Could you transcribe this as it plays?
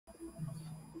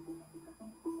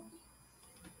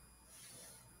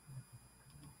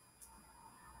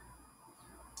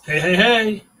Hey, hey,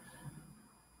 hey.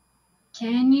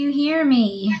 Can you hear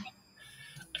me?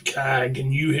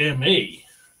 Can you hear me?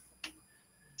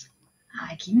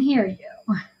 I can hear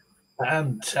you.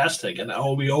 Fantastic. And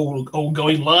are we all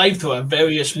going live to our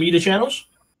various media channels?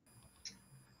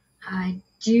 I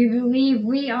do believe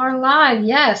we are live,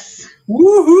 yes.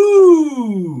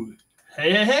 Woohoo!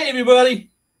 Hey, hey, hey,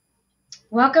 everybody.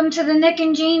 Welcome to the Nick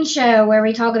and Jean Show, where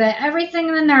we talk about everything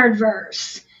in the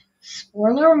Nerdverse.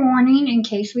 Spoiler warning, in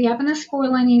case we happen to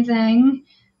spoil anything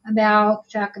about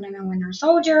Falcon and the Winter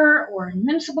Soldier, or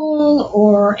Invincible,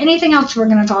 or anything else we're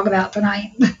going to talk about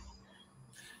tonight.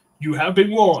 You have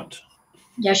been warned.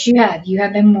 Yes, you have. You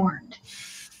have been warned.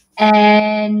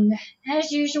 And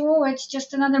as usual, it's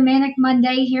just another Manic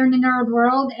Monday here in the nerd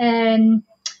world, and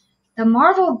the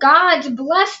Marvel gods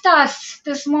blessed us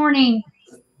this morning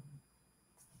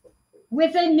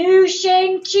with a new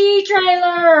Shang-Chi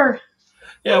trailer.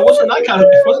 Yeah, wasn't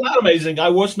that amazing? I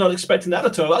was not expecting that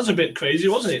at all. That was a bit crazy,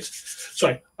 wasn't it?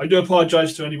 Sorry, I do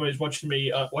apologize to anybody who's watching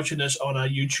this on our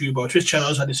YouTube or Twitch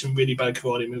channels. I did some really bad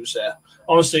karate moves there.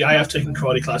 Honestly, I have taken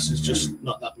karate classes, just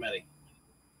not that many.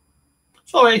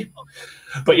 Sorry.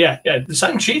 But yeah, the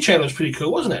Shang-Chi trailer was pretty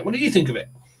cool, wasn't it? What did you think of it?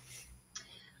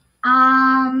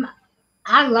 I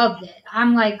loved it.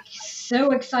 I'm like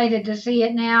so excited to see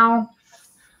it now.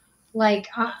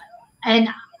 And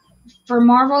for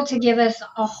Marvel to give us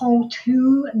a whole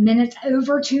 2 minutes,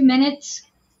 over 2 minutes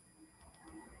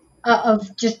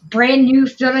of just brand new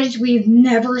footage we've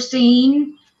never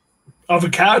seen. Of a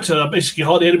character that basically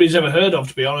hardly anybody's ever heard of,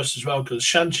 to be honest, as well, because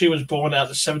Shang-Chi was born out of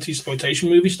the 70s exploitation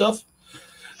movie stuff.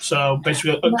 So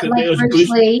basically,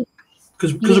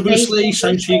 because of Bruce Lee,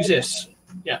 Shang-Chi exists.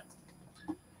 Yeah.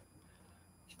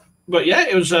 But yeah,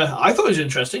 it was. I thought it was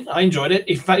interesting. I enjoyed it.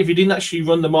 In fact, if you didn't actually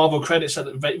run the Marvel credits at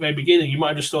the very beginning, you might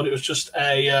have just thought it was just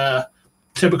a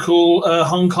typical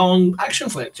Hong Kong action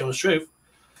flick, to tell the truth.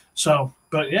 So,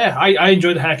 but yeah, I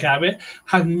enjoyed the heck out of it.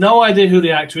 Have no idea who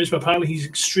the actor is, but apparently he's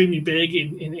extremely big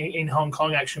in Hong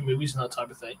Kong action movies and that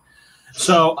type of thing.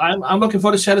 So I'm looking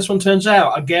forward to see how this one turns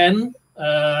out. Again,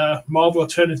 Marvel are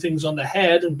turning things on their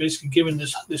head and basically giving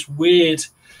this weird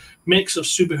mix of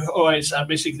superheroes and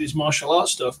basically this martial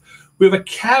arts stuff with a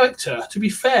character. To be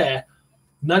fair,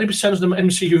 90% of the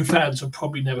MCU fans have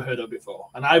probably never heard of before,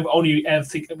 and I've only ever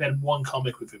had one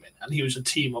comic with him in, and he was a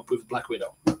team up with Black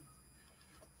Widow.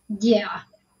 Yeah,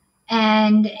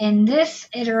 and in this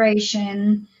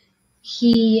iteration,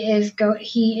 he is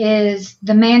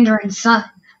the Mandarin's son,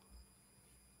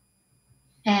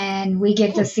 and we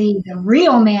get to see the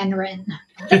real Mandarin,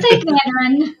 the fake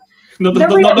Mandarin. Not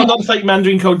the fake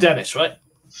Mandarin called Dennis, right?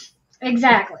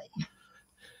 Exactly.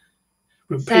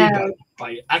 Repaid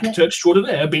by actor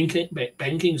extraordinaire Ben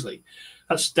Kingsley.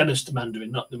 That's Dennis the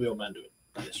Mandarin, not the real Mandarin.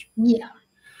 That is. Yeah.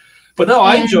 But no,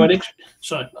 I enjoyed it.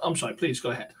 Sorry, I'm sorry. Please go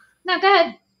ahead. No, go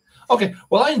ahead. Okay.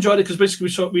 Well, I enjoyed it because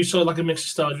basically we saw like a mix of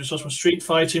styles. We saw some street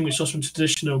fighting. We saw some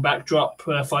traditional backdrop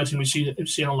fighting. We've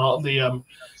seen a lot of the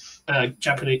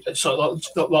Japanese, so a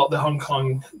lot of the Hong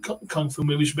Kong kung fu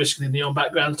movies, basically neon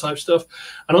background type stuff,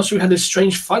 and also we had this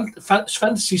strange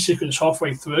fantasy sequence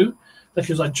halfway through, like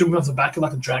it was like jumping off the back of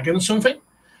like a dragon or something,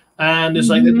 and it's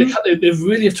like they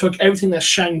really took everything that's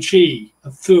Shang-Chi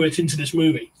and threw it into this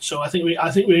movie. So I think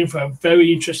we're in for a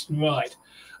very interesting ride,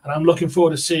 and I'm looking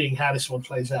forward to seeing how this one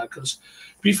plays out. Because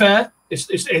to be fair, it's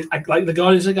like the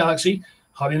Guardians of the Galaxy.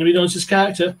 Hardly anybody knows his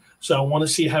character, so I want to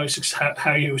see how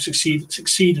he will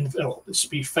succeed in. This will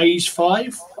be Phase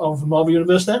 5 of the Marvel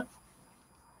Universe now,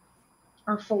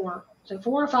 or 4. So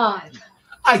 4 or 5.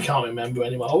 I can't remember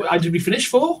anymore. Did we finish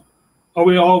 4?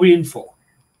 Or are we in 4?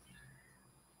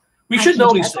 We should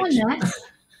know these things.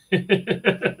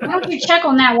 Why don't you check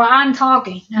on that while I'm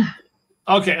talking?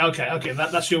 Okay.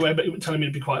 That's your way of telling me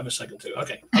to be quiet for a second too.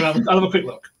 Okay, I'll have a quick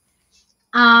look.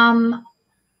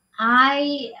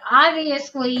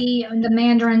 Obviously the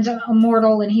Mandarin's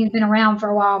immortal and he's been around for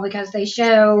a while because they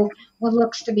show what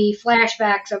looks to be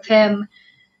flashbacks of him,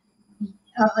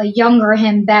 a younger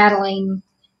him battling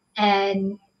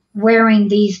and wearing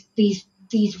these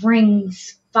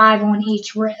rings, 5 on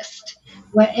each wrist.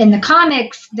 In the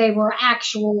comics, they were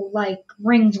actual like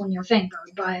rings on your finger,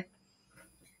 but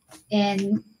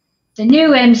in the new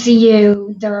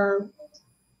MCU, they're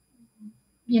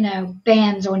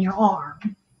bands on your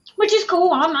arm. Which is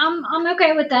cool. I'm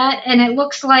okay with that. And it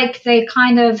looks like they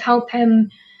kind of help him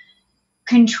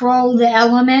control the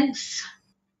elements.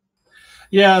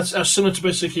 Yeah, it's similar to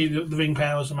basically the ring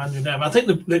powers and Mandarin Dam. I think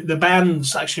the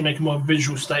bands actually make a more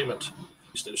visual statement.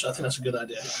 So I think that's a good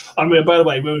idea. I mean, by the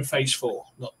way, we're in Phase 4,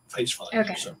 not Phase 5.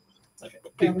 Okay. So, okay.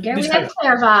 There we go. We got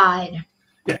clarified.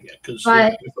 Yeah, because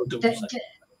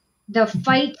the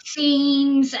fight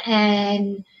scenes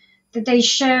and that they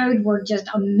showed were just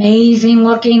amazing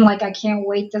looking. Like I can't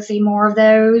wait to see more of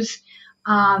those.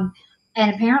 Um,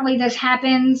 and apparently this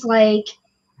happens like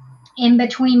in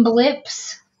between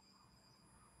blips.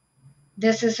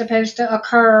 This is supposed to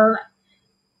occur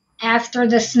after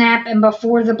the snap and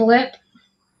before the blip.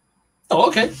 Oh,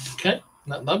 okay, okay,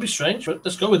 that'd be strange, but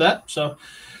let's go with that. So,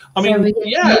 I So mean, we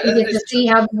yeah, get to see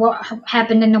how what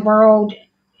happened in the world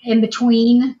in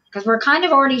between, because we're kind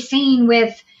of already seeing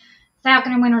with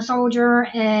Falcon and Winter Soldier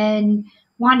and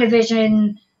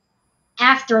WandaVision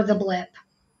after the blip,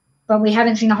 but we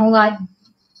haven't seen a whole lot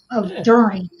of yeah.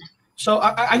 during. So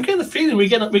I'm getting the feeling we're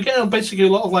getting basically a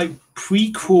lot of like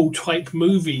prequel type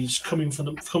movies coming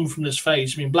from this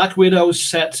phase. I mean, Black Widow is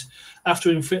set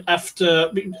after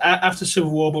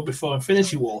Civil War, but before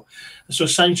Infinity War. So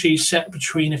Shang-Chi is set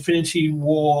between Infinity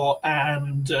War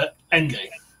and Endgame.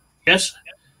 Yes.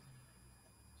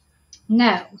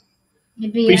 No,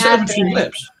 it'd be But you said after. between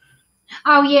blips.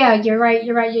 Oh yeah, you're right.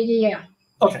 You're right. Yeah.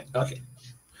 Okay.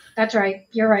 That's right.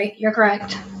 You're right. You're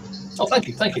correct. Oh, thank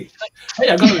you. Hey,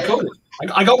 I got it recorded.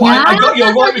 I got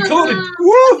your right recorded.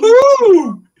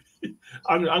 Woohoo!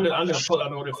 I'm gonna put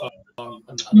that audio file on.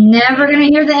 Never gonna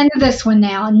hear the end of this one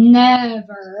now.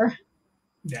 Never.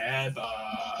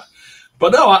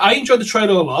 But no, I enjoyed the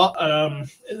trailer a lot.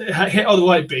 It hit all the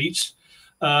right beats.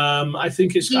 I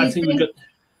think we got.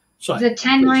 Sorry, the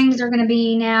 10 please. rings are going to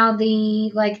be now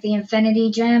the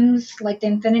Infinity Gems, like the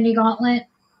Infinity Gauntlet.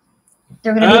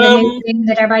 They're going to be the new thing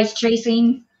that everybody's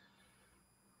chasing.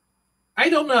 I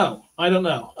don't know.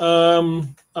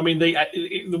 I mean,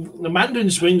 the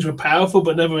Mandarin's rings were powerful,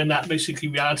 but never in that basically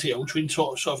reality altering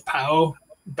sort of power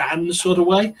band sort of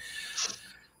way.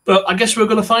 But I guess we're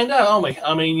going to find out, aren't we?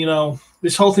 I mean,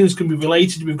 this whole thing is going to be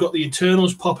related. We've got the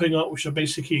Eternals popping up, which are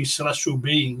basically celestial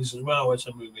beings as well as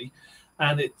a movie.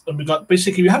 And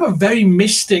we have a very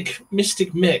mystic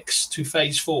mix to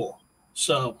Phase 4.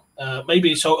 So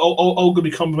maybe it's all going to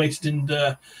be combined in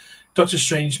the Doctor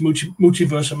Strange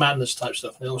multiverse of madness type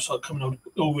stuff. And they all start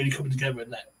all really coming together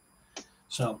in that.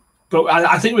 So, but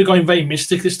I think we're going very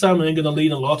mystic this time, and they're going to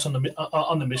lean a lot on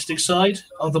the mystic side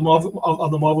of the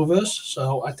Marvelverse.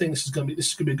 So I think this is going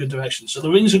to be a good direction. So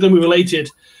the rings are going to be related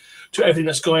to everything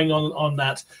that's going on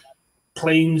that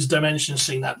planes dimension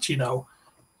scene. That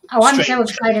Oh, I'm so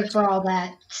excited for all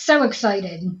that. So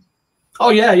excited. Oh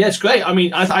yeah, it's great. I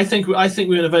mean, I think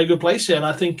we're in a very good place here, and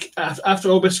I think after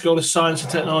all the science and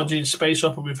technology and space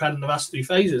opera we've had in the last 3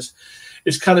 phases,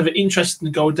 it's kind of interesting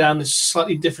to go down this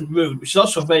slightly different route, which is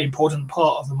also a very important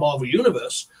part of the Marvel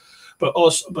universe, but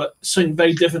something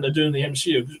very different to doing the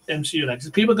MCU now.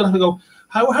 Because people are going to have to go,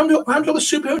 how do all the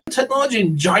superhero technology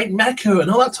and giant mecha and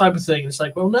all that type of thing? It's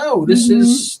like, well, no, this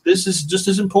is just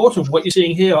as important. What you're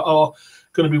seeing here are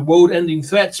going to be world-ending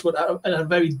threats, but at a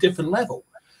very different level.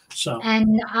 So,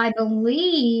 and I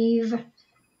believe we're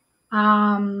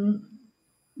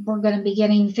going to be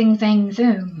getting Fing Fang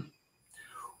Foom.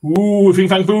 Ooh, Fing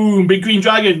Fang Foom, big green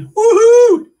dragon!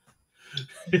 Woohoo!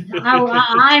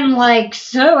 I'm like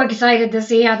so excited to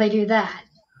see how they do that.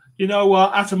 You know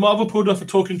what? After Marvel pulled off a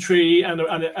talking tree and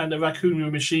a raccoon with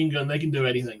a machine gun, they can do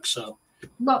anything. So,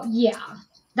 well, yeah.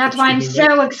 That's why I'm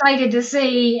so excited to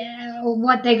see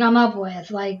what they come up with.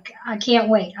 Like, I can't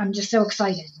wait. I'm just so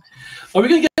excited. Are we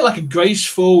going to get like a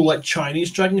graceful, like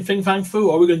Chinese dragon Fing Fang Fu,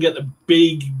 or are we going to get the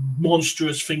big,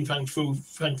 monstrous Fing Fang Fu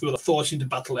that forces into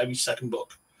battle every second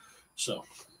book? So,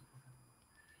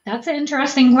 that's an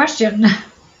interesting question.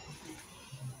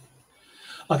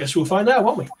 I guess we'll find out,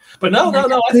 won't we? But no.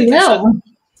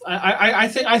 I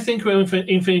think we're in for an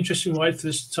interesting ride for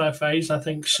this entire phase. I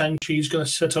think Shang-Chi is going to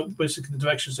set up basically the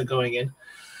directions they're going in.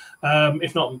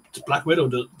 If not, Black Widow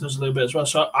does a little bit as well.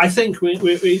 So I think we're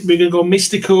going to go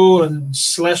mystical and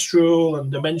celestial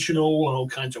and dimensional and all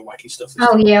kinds of wacky stuff.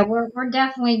 Oh yeah, we're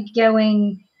definitely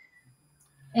going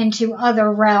into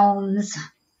other realms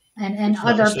and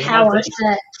other power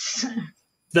sets.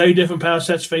 Very different power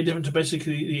sets, very different to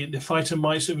basically the fighter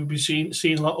mice that we've been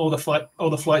seeing like all the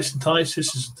flights and ties.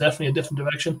 This is definitely a different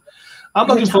direction. I'm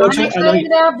looking forward to it. I'm excited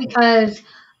about because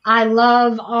I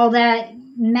love all that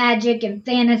magic and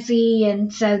fantasy,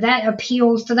 and so that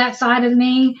appeals to that side of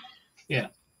me. Yeah.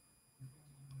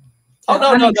 Oh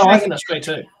no! I think that's great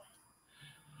too.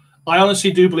 I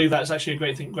honestly do believe that's actually a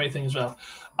great thing as well.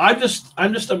 I'm just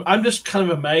kind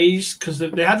of amazed because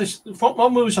they had this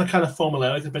one movies are kind of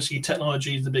formulaic. Basically,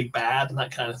 technology is the big bad and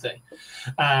that kind of thing,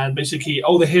 and basically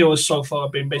all the heroes so far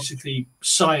have been basically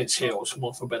science heroes,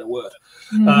 for a better word.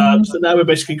 Mm-hmm. So now we're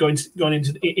basically going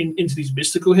into these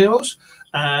mystical heroes,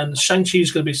 and Shang-Chi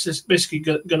is going to be basically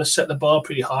going to set the bar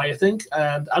pretty high, I think.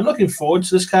 And I'm looking forward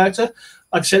to this character.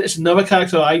 like I said, it's another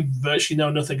character I virtually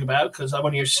know nothing about because I've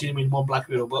only seen him in one Black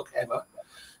Widow book ever.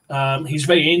 He's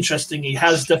very interesting. He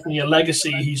has definitely a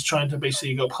legacy he's trying to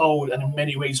basically uphold and in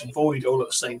many ways avoid all at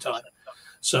the same time.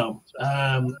 So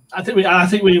I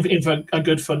think we're in for a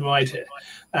good fun ride here,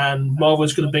 and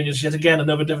Marvel's going to bring us yet again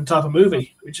another different type of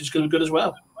movie, which is going to be good as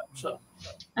well. So.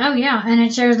 Oh yeah, and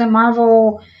it shows that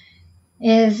Marvel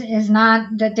is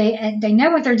not that they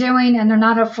know what they're doing and they're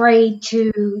not afraid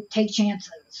to take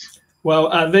chances.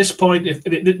 Well, at this point, if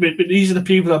these are the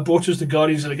people that brought us the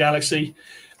Guardians of the Galaxy.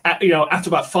 After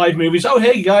about 5 movies, oh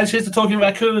hey guys, here's the talking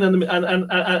raccoon and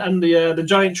the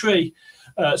giant tree.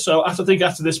 So after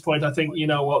this point, I think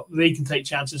what they can take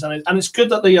chances, and it's good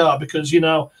that they are because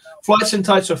flights and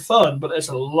tights are fun, but there's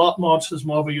a lot more to this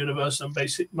Marvel universe and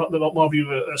not the Marvel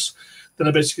universe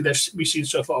than basically we've seen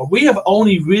so far. We have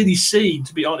only really seen,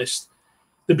 to be honest,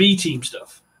 the B team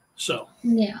stuff. So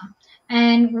yeah,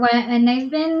 and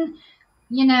they've been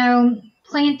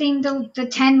planting the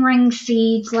 10 ring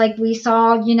seeds like we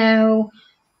saw, in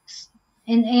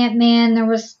Ant-Man. There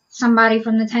was somebody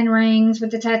from the 10 rings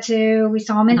with the tattoo. We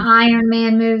saw them in Iron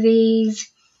Man movies.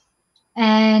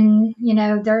 And,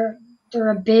 they're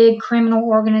a big criminal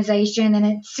organization. And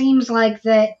it seems like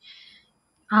that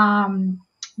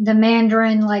the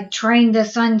Mandarin, trained the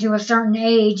son to a certain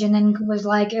age and then was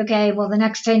like, okay, well, the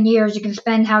next 10 years you can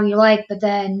spend how you like, but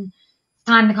then it's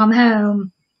time to come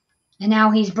home. And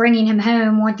now he's bringing him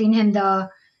home, wanting him to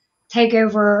take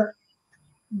over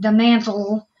the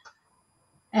mantle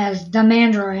as the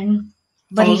Mandarin,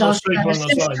 but he's also got a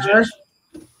sister.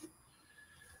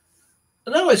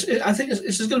 No, I think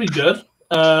this is going to be good.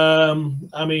 I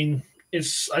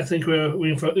think we're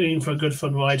in for a good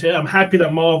fun ride here. I'm happy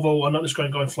that Marvel are not just going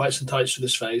to go in flights and tights for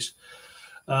this phase.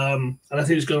 And I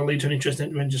think it's going to lead to an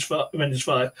interesting Avengers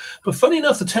 5. But funny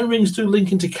enough, the 10 rings do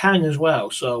link into Kang as well.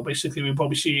 So basically, we'll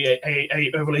probably see a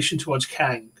relation towards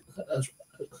Kang.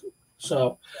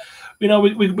 So,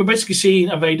 we're basically seeing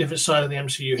a very different side of the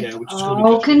MCU here, which is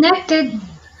all connected.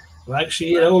 Well,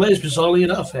 actually, all it is bizarrely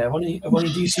enough here. Only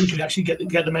DC can actually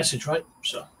get the message right.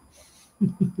 So,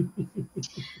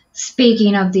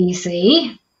 speaking of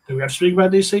DC, do we have to speak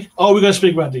about DC? Oh, we're going to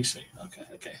speak about DC. Okay.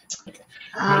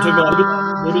 You want to talk about a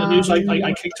little bit of news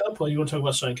I kicked up, or you want to talk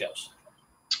about something else?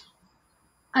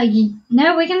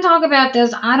 No, we can talk about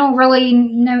this. I don't really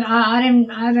know. I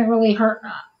haven't really heard.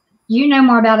 You know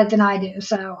more about it than I do,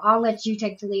 so I'll let you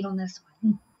take the lead on this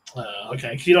one.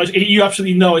 Okay, you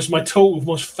absolutely know it's my total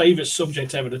most favorite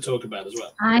subject ever to talk about as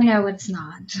well. I know it's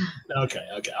not. Okay.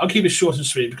 I'll keep it short and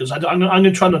sweet because I'm going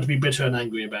to try not to be bitter and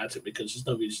angry about it because there's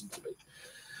no reason to be.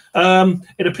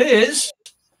 It appears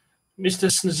Mr.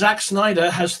 Zack Snyder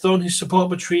has thrown his support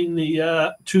between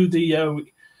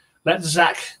let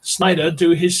Zack Snyder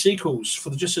do his sequels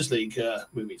for the Justice League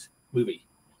movies.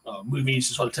 Movies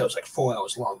is what it tells, like 4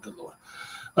 hours long, good lord.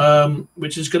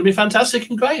 Which is going to be fantastic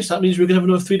and great. So that means we're going to have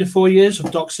another 3 to 4 years of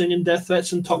doxing and death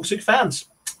threats and toxic fans.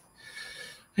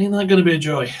 Ain't that going to be a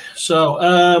joy? So,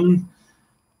 and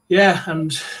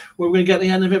we're going to get the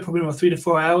end of it, probably about 3 to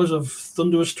 4 hours of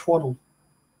thunderous twaddle.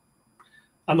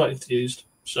 I'm not enthused,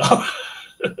 so.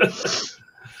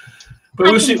 But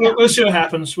we'll see what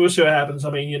happens. We'll see what happens.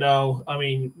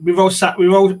 We've always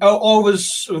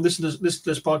this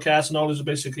podcast and all those are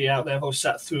basically out there. Have all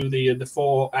sat through the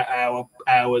 4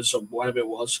 hours or whatever it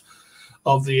was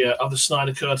of the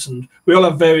Snyder Cut, and we all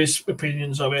have various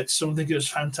opinions of it. Some think it was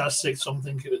fantastic. Some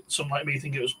like me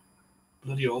think it was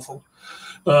bloody awful.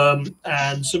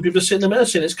 And some people are sitting in the middle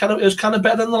saying it was kind of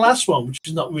better than the last one, which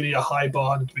is not really a high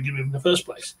bar to begin with in the first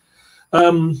place.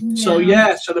 So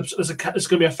there's going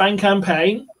to be a fan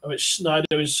campaign which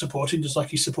Snyder is supporting, just like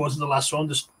he supported the last one.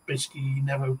 Just basically, he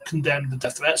never condemned the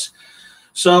death threats.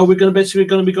 So we're going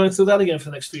to be going through that again for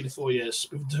the next 3 to 4 years.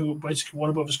 Basically, one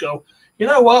of us go, you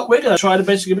know what? We're going to try to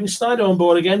basically bring Snyder on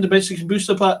board again to basically boost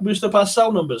up our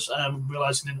sell numbers.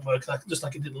 Realize it didn't work, just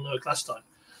like it didn't work last time.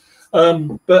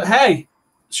 But hey,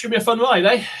 it should be a fun ride,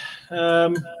 eh?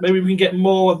 Maybe we can get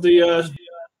more of the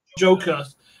Joker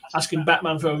asking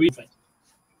Batman for a refund.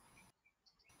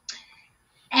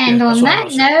 And on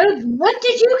that note, what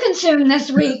did you consume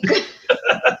this week?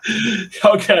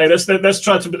 Okay, let's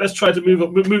try to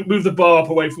move the bar up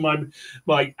away from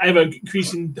my ever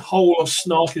increasing hole of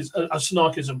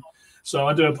snarkism. So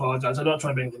I do apologize. I don't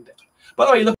try to be anything different. By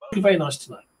the way, you're looking very nice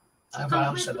tonight. I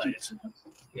haven't said that yet.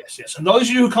 Yes. And those of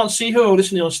you who can't see her or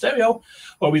listening on stereo,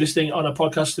 or be listening on a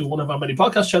podcast through one of our many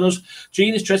podcast channels,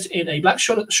 Jean is dressed in a black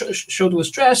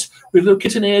shoulderless dress with little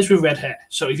kitten ears with red hair.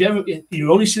 So if you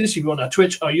only see this, if you're on our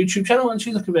Twitch or YouTube channel, and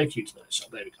she's looking very cute tonight. So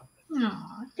there we go.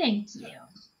 Oh, thank you.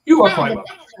 You are quite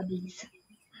welcome.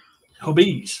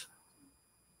 Hobbies.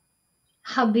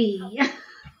 hubby.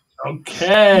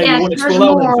 Okay. Yes, You want to there's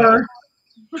explore that more. one?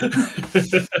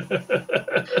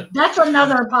 That's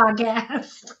another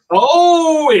podcast.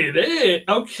 Oh, it is.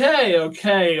 Okay.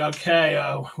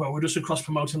 Well, we're just cross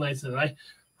promoting later today.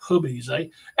 Hubbies, eh?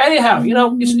 Anyhow,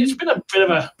 it's been a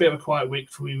bit of a quiet week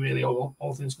for me, really, all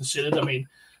things considered. I mean,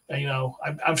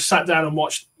 I've sat down and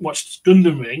watched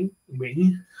Gundam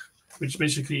Wing, which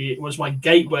basically was my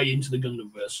gateway into the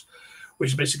Gundamverse,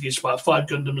 which basically is about 5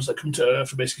 Gundams that come to Earth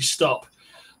and basically stop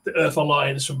the Earth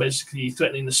Alliance from basically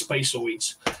threatening the space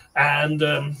elites. And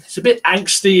it's a bit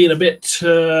angsty and a bit,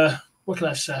 what can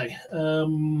I say?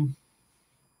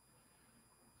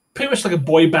 Pretty much like a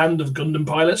boy band of Gundam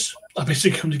pilots that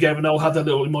basically come together and all have their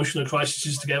little emotional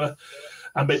crises together,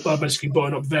 and by basically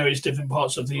blowing up various different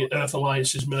parts of the Earth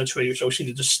Alliance's military, which obviously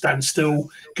need to just stand still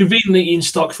conveniently in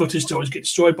stock footage to always get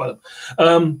destroyed by them.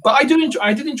 But I did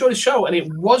enjoy the show, and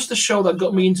it was the show that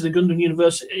got me into the Gundam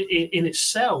universe in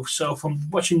itself. So from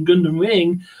watching Gundam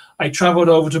Wing, I travelled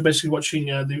over to basically watching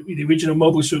the original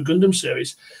Mobile Suit Gundam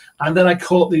series, and then I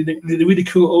caught the really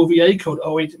cool OVA called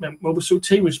 08 Mobile Suit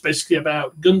Team, which is basically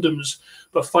about Gundams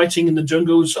but fighting in the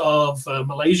jungles of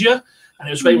Malaysia. And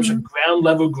it was very much a ground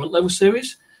level, grunt level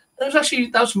series. And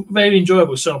that was very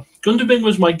enjoyable. So Gundam Wing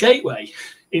was my gateway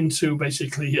into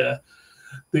basically the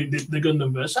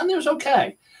Gundamverse, and it was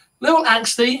okay. A little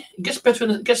angsty. It gets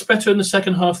better in the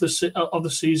second half of the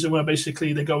season, where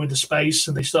basically they go into space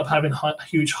and they start having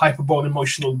huge hyperbolic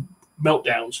emotional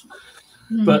meltdowns.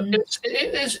 But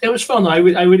it was fun. I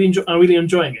really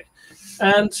enjoying it.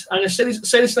 And I'm going to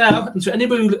say this now, and to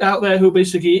anybody out there who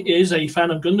basically is a fan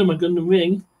of Gundam and Gundam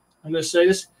Wing, I'm going to say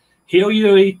this: Hiro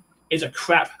Yui is a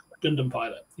crap Gundam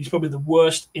pilot. He's probably the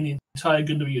worst in the entire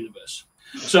Gundam universe.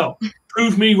 So,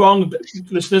 prove me wrong,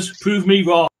 listeners. Prove me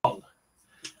wrong.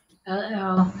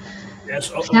 Uh-oh.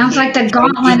 Yes. Sounds like the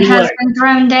gauntlet has been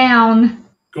thrown down.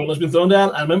 Gauntlet's been thrown down.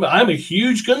 And remember, I'm a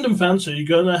huge Gundam fan, so you're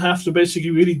going to have to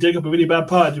basically really dig up a really bad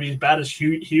pilot to be as bad as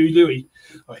Hiro Louis.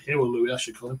 Or Hiro Louis, I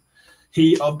should call him.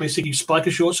 He basically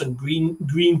spiker shorts and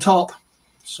green top.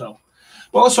 So...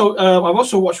 Well, also, I've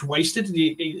also watched Wasted.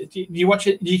 Did you watch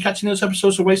it? Did you catch any of those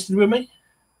episodes of Wasted with me?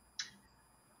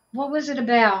 What was it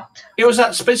about? It was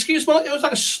basically it was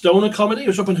like a stoner comedy. It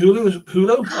was up on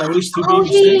Hulu. I released through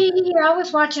I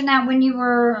was watching that when you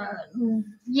were,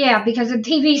 because the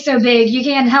TV's so big you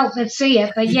can't help but see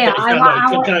it. But I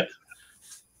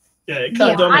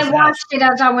watched it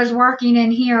as I was working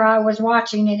in here. I was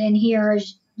watching it in here.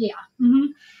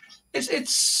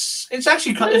 It's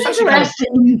actually kind of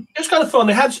fun.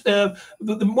 They had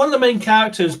one of the main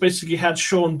characters basically had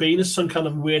Sean Bean as some kind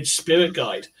of weird spirit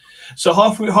guide. So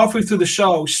halfway through the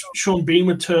show, Sean Bean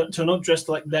would turn up dressed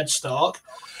like Ned Stark,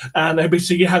 and they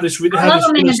basically had this. I love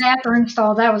him in the bathroom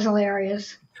stall. That was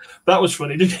hilarious. That was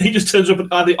funny. He just turns up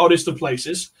at the oddest of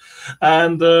places,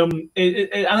 and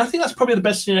I think that's probably the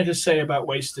best thing I can say about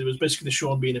Wasted was basically the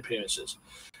Sean Bean appearances.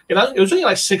 It was only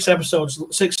like 6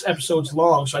 episodes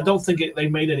long, so I don't think they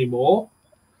made any more.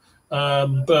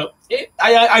 But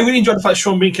I really enjoyed the fact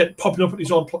Sean Bean kept popping up at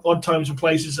these odd times and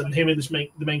places, and him and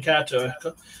the main character, I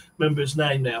can't remember his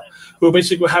name now, who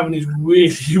basically were having these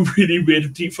really, really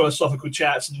weird, deep philosophical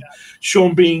chats. And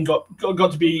Sean Bean got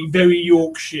to be very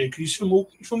Yorkshire because he's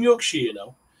from Yorkshire, you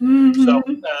know.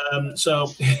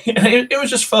 So it was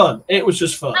just fun. It was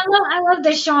just fun. I love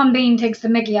that Sean Bean takes the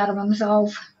Mickey out of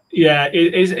himself. Yeah,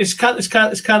 it's kind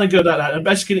of good at that. And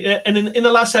basically, and in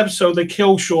the last episode, they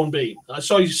kill Sean Bean.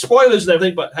 Sorry, spoilers and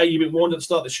everything, but hey, you've been warned at the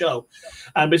start of the show.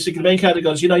 And basically, the main character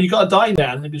goes, you got to die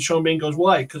now. And then Sean Bean goes,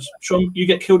 why? Because you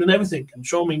get killed in everything. And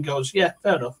Sean Bean goes, yeah,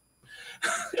 fair enough.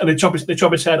 And they chop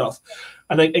his head off.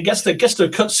 And then it gets to a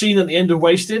cut scene at the end of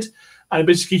Wasted, and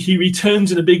basically he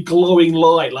returns in a big glowing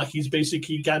light, like he's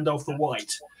basically Gandalf the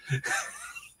White.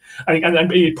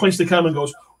 and he points to the camera and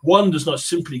goes, one does not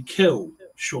simply kill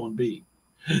Sean Bean.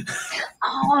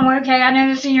 Oh, okay. I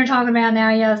know the scene you're talking about now.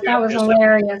 Yes, that was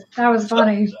hilarious. That was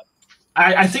funny.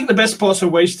 I think the best parts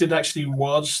of Wasted actually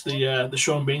was the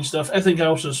Sean Bean stuff. Everything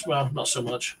else was, well, not so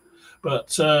much.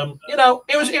 But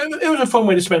it was a fun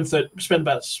way to spend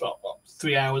about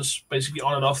 3 hours basically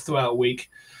on and off throughout a week.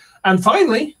 And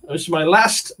finally, this is my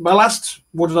last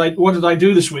what did I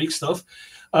do this week stuff.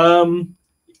 I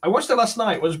watched it last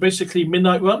night. It was basically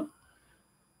Midnight Run.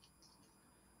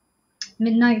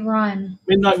 Midnight Run.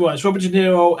 It's Robert De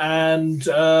Niro and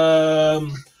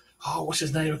what's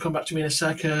his name? It'll come back to me in a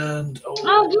second.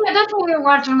 Yeah, that's what we were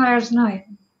watching last night.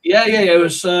 Yeah. It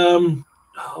was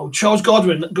Charles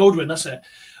Goldwyn. That's it.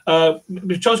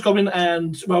 Charles Goldwyn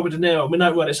and Robert De Niro.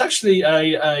 Midnight Run. It's actually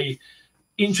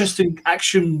interesting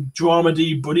action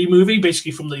dramedy buddy movie,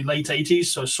 basically from the late 80s.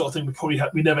 So sort of thing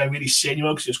we never really see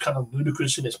anymore because it was kind of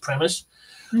ludicrous in its premise.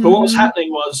 But what was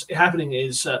happening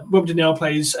is Robert De Niro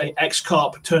plays an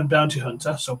ex-cop turned bounty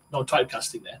hunter, so no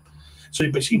typecasting there. So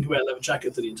he basically can wear a leather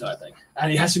jacket for the entire thing,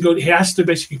 and he has to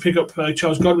basically pick up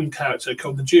Charles Godwin's character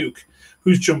called the Duke,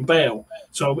 who's jumped bail.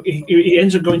 So he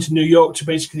ends up going to New York to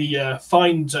basically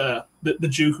find the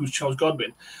Duke, who's Charles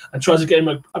Godwin, and tries to get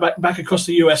him back across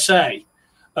the USA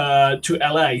to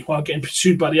LA while getting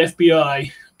pursued by the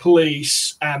FBI,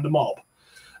 police, and the mob.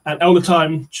 And all the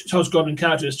time, Charles Godwin's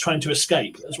character is trying to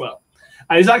escape as well.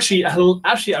 And it's actually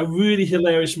a really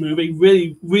hilarious movie,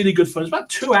 really, really good fun. It's about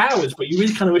 2 hours, but you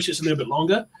really kind of wish it's a little bit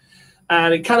longer.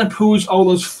 And it kind of pulls all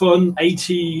those fun late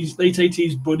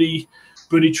 80s buddy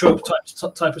trope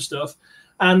type of stuff.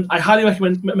 And I highly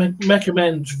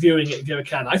recommend viewing it if you ever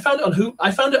can. I found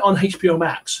it on HBO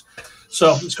Max.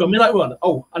 So it's called Midnight Run.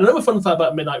 Oh, and another fun fact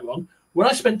about Midnight Run. When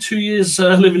I spent 2 years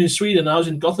living in Sweden, I was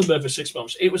in Gothenburg for 6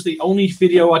 months. It was the only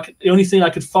thing I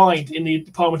could find in the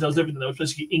apartment I was living in that was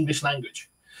basically English language.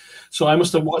 So I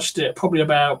must have watched it probably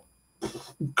about a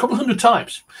couple hundred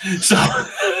times. So,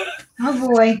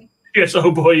 oh boy. Yes,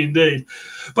 oh boy, indeed.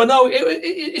 But no,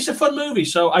 it's a fun movie.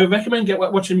 So I recommend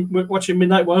watching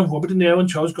Midnight Run with Robert De Niro and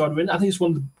Charles Godwin. I think it's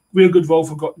one of the real good role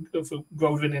for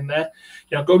Godwin in there.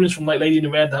 You know, Godwin's from like Lady in the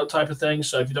Red, that type of thing.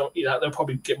 So if you don't, they'll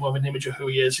probably get more of an image of who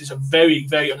he is. He's a very,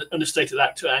 very understated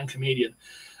actor and comedian.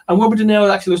 And Robert De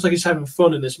Niro actually looks like he's having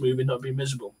fun in this movie, not being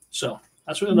miserable. So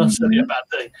that's really not necessarily a bad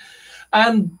thing.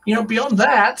 And, beyond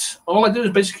that, all I did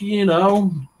is basically,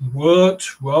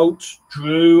 worked, wrote,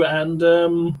 drew,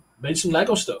 and made some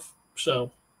Lego stuff.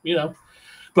 So,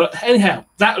 But anyhow,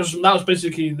 that was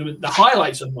basically the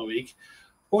highlights of my week.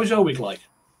 What was your week like?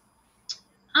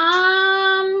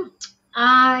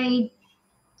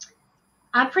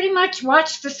 I pretty much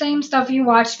watched the same stuff you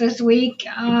watched this week.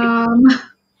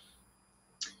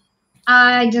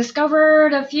 I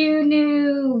discovered a few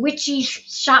new witchy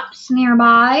shops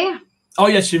nearby. Oh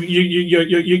yes,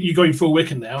 you're going full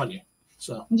Wiccan now, aren't you?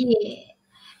 So yeah,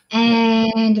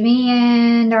 and me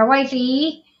and our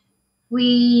wifey,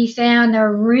 we found a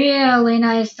really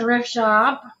nice thrift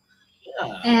shop,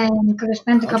 and could have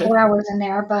spent a couple hours in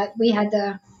there, but we had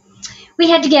to go. We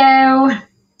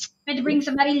had to bring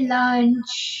somebody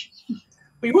lunch.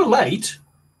 Well, you were late.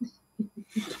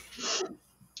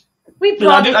 We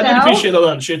brought I did appreciate the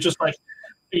lunch. It's just like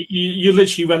you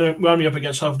literally ran me up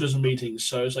against half a dozen meetings,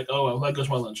 so it's like, oh well, there goes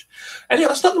my lunch. Anyway,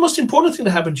 that's not the most important thing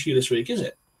that happened to you this week, is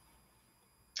it?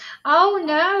 Oh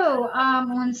no!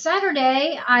 On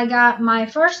Saturday, I got my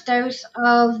first dose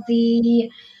of the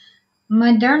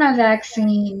Moderna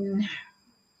vaccine.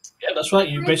 Yeah, that's right.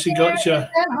 You basically got your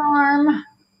arm.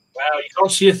 Wow, you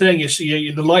can't see a thing. You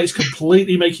see the light is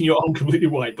completely making your arm completely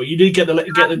white, but you did get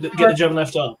the jab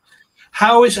left arm.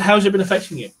 How's it been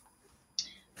affecting you?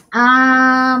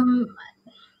 Right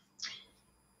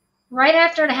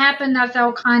after it happened, I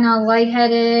felt kind of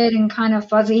lightheaded and kind of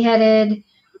fuzzy-headed.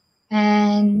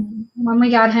 And when we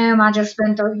got home, I just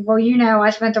spent I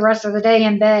spent the rest of the day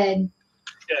in bed.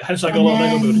 Yeah, hence I got a lot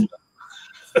of Lego mood.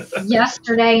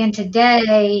 Yesterday and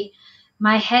today,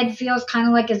 my head feels kind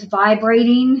of like it's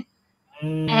vibrating,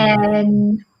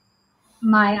 and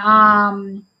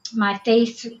my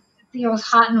face feels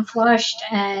hot and flushed,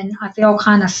 and I feel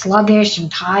kind of sluggish and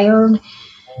tired.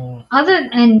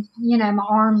 My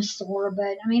arm's sore,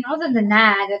 but I mean, other than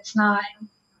that, it's not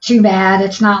too bad.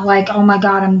 It's not like, oh my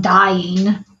God, I'm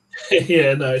dying.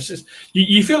 Yeah, no, it's just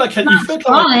you feel like it's not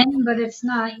fun, but it's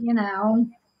not,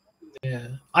 Yeah,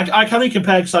 I can only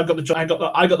compare because I got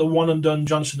the one and done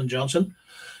Johnson & Johnson.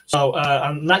 So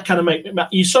and that kind of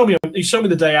you saw me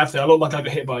the day after. I looked like I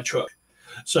got hit by a truck.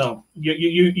 So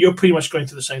you're pretty much going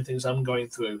through the same things I'm going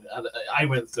through. I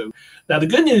went through. Now the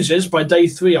good news is by day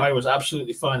 3 I was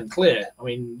absolutely fine and clear. I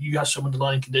mean, you have some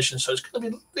underlying conditions, so it's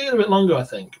going to be a little bit longer, I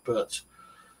think. But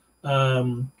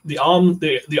the arm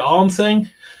thing,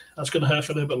 that's going to hurt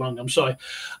for a little bit longer. I'm sorry.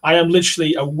 I am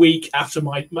literally a week after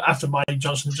my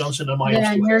Johnson & Johnson and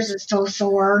my yours is still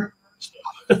sore.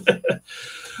 But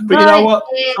you know what?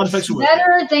 It's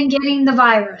better than getting the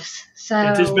virus. So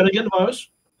it is better than getting the virus.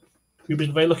 You've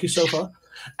been very lucky so far.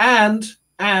 And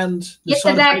get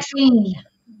the vaccine.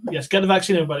 Yes, get the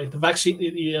vaccine, everybody. The vaccine,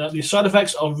 the side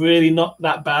effects are really not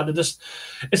that bad. It's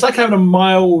like having a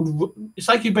mild. It's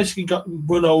like you basically got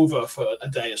run over for a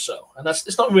day or so, and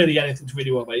it's not really anything to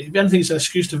really worry about. If anything, it's an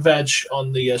excuse to veg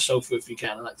on the sofa if you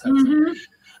can, and that type of thing.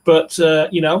 But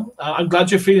I'm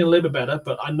glad you're feeling a little bit better.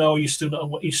 But I know you're still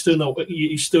not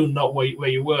where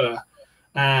you were,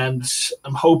 and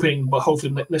I'm hoping, but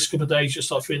hopefully next couple of days you'll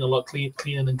start feeling a lot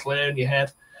cleaner and clear in your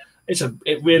head.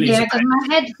 It really is. Yeah, because my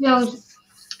head feels.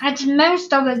 That's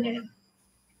most of it.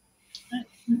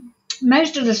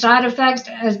 Most of the side effects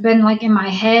has been like in my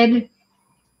head,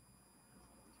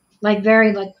 like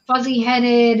very like fuzzy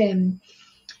headed and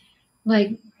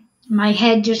like my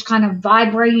head just kind of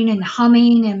vibrating and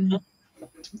humming and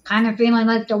kind of feeling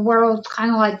like the world's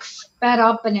kind of like sped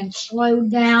up and then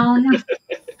slowed down.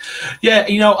 Yeah,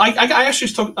 I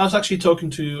was actually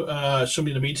talking to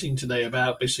somebody in a meeting today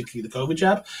about basically the COVID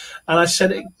jab, and I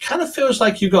said it kind of feels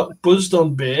like you got buzzed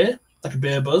on beer, like a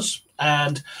beer buzz,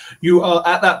 and you are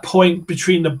at that point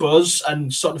between the buzz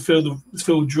and starting to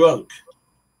feel drunk,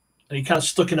 and you're kind of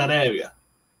stuck in that area.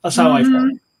 That's how I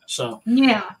felt. So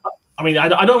yeah. I mean,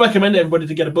 I don't recommend everybody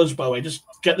to get a buzz, by the way. Just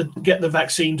get the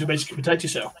vaccine to basically protect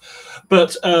yourself.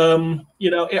 But I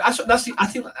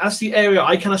think that's the area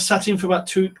I kind of sat in for about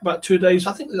two days.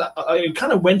 I think that I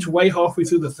kind of went away halfway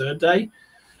through the third day.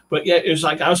 But yeah, it was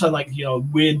like I also had like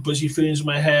weird buzzy feelings in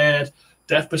my head,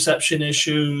 depth perception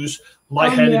issues,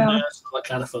 lightheadedness,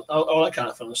 all that kind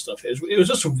of fun stuff. It was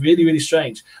just really, really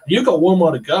strange. You've got one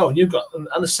more to go, and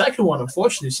the second one,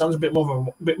 unfortunately, sounds a bit more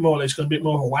like it's going to be a bit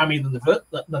more of a whammy than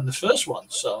the first one.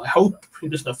 So I hope it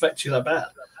doesn't affect you that bad.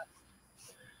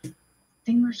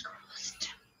 Fingers crossed.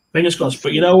 Fingers crossed.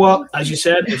 But you know what? As you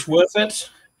said, it's worth it.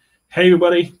 Hey,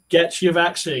 everybody, get your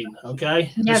vaccine,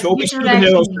 okay? Yes, let's all be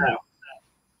superheroes now.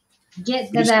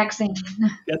 Get the vaccine.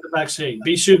 Get the vaccine.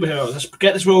 Be superheroes. Let's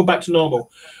get this world back to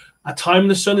normal. Our time in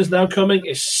the sun is now coming.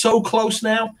 It's so close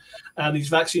now, and these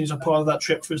vaccines are part of that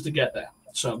trip for us to get there.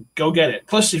 So go get it.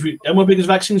 Plus, and one biggest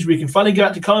vaccines, we can finally get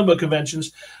out to comic book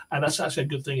conventions, and that's actually a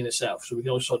good thing in itself. So we can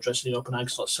always start dressing up, and I can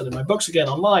start selling my books again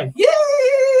online. Yay!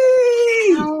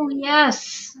 Oh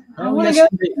yes, I want to go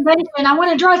to the convention. I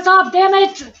want to dress up. Damn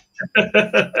it!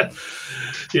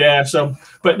 Yeah. So,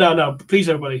 but no. Please,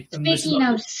 everybody. Speaking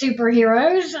of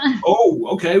superheroes. Oh,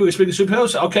 okay. We're speaking of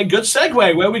superheroes. Okay, good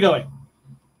segue. Where are we going?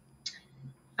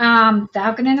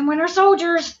 Falcon and the Winter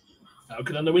Soldiers.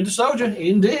 Falcon and the Winter Soldier,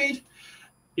 indeed.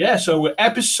 Yeah, so we're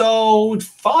episode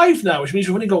 5 now, which means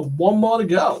we've only got one more to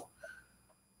go.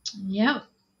 Yep.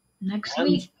 Next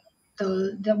week.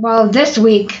 This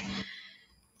week.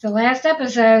 The last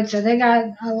episode, so they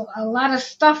got a lot of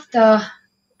stuff to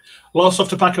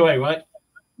pack away, right?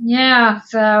 Yeah,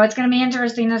 so it's going to be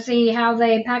interesting to see how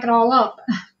they pack it all up.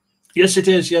 Yes, it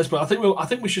is. Yes, but I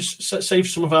think we should save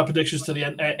some of our predictions to the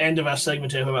end of our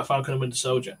segment here about Falcon and Winter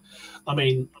Soldier. I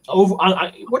mean,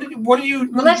 what do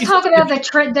you? Well, let's talk about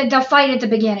the fight at the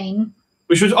beginning.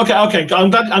 Which was okay. I'm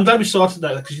glad we started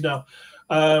that because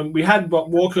we had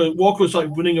Walker was like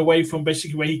running away from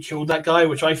basically where he killed that guy,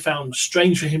 which I found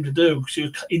strange for him to do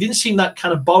because he didn't seem that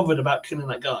kind of bothered about killing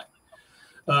that guy.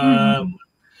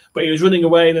 But he was running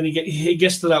away, and then he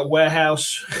gets to that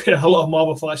warehouse. A lot of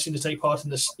Marvel fights seem to take part in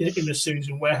this series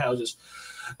in warehouses.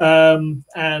 And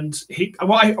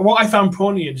what I found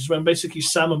poignant is when basically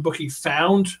Sam and Bucky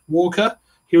found Walker.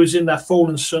 He was in that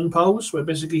fallen sun pose, where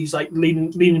basically he's like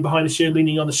leaning behind the shield,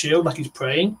 leaning on the shield, like he's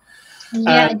praying.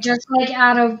 Yeah, just like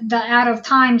out of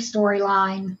time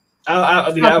storyline.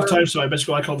 Out of time story,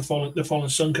 basically I call the fallen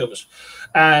sun covers.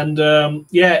 And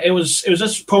it was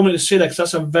just prominent to see that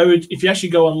because that's if you actually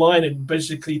go online and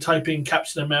basically type in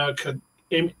Captain America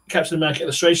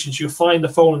illustrations, you'll find the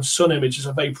fallen sun image is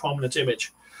a very prominent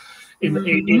image in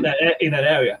that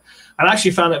area. And I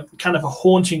actually found it kind of a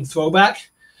haunting throwback.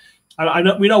 I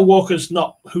know we know Walker's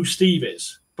not who Steve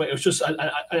is, but it was just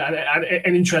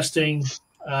an interesting.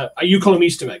 You call them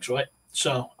Easter eggs, right?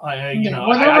 So Go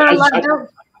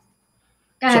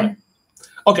ahead.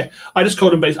 Okay, I just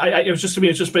called them it was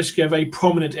just basically a very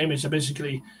prominent image. So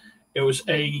basically, it was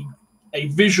a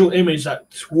visual image that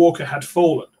Walker had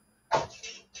fallen.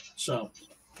 So,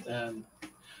 there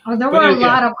were a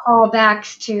lot of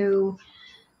callbacks to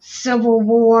Civil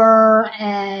War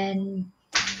and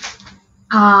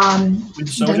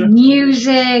the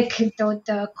music,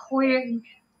 the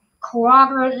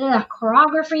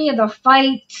choreography of the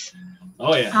fights.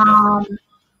 Oh yeah.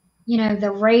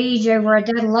 The rage over a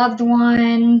dead loved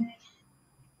one.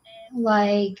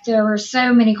 Like there were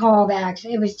so many callbacks.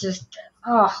 It was just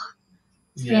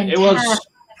fantastic.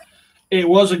 It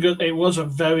was a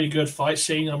very good fight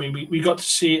scene. I mean, we got to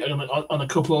see it on a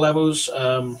couple of levels.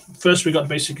 First, we got to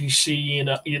basically see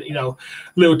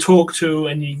little talk to,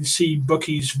 and you can see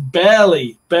Bucky's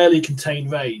barely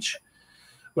contained rage,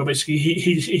 where basically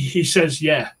he says,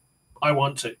 "Yeah, I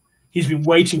want to." He's been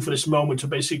waiting for this moment to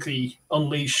basically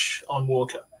unleash on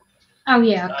Walker. Oh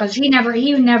yeah, because he never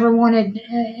wanted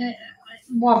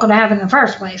Walker to have it in the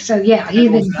first place. So yeah, he's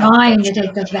been dying to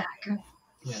take this back.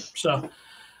 Yeah. So,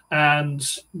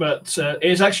 but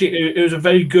it's actually it was a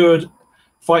very good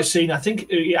fight scene. I think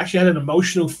it actually had an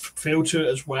emotional feel to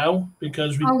it as well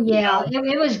because we. Oh yeah,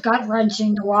 it was gut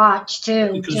wrenching to watch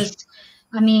too. Just,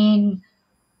 I mean,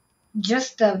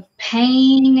 just the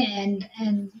pain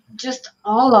and just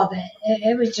all of it.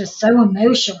 It was just so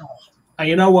emotional. And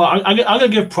you know what? I'm going to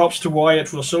give props to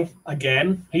Wyatt Russell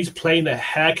again. He's playing the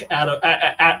heck out of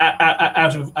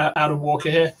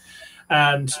Walker here,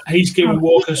 and he's giving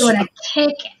Walker doing a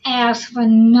kick-ass,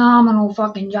 phenomenal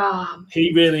fucking job.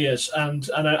 He really is, and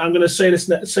I'm going to say this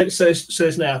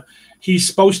now. He's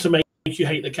supposed to make you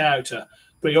hate the character,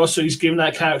 but he's giving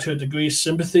that character a degree of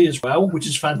sympathy as well, which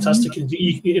is fantastic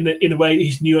in a way.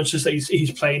 He's nuances that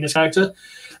he's playing this character,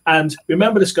 and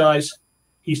remember this, guys.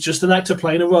 He's just an actor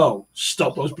playing a role.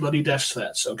 Stop those bloody death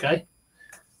threats, okay?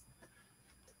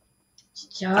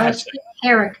 Just the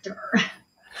character.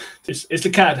 It's the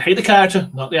character. Hate the character,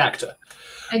 not the actor.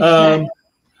 Exactly.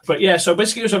 But yeah, so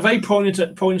basically, it was a very poignant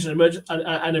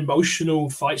and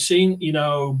emotional fight scene. You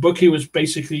know, Bucky was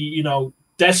basically,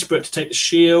 desperate to take the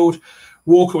shield.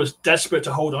 Walker was desperate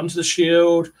to hold on to the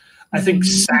shield. I think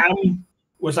Sam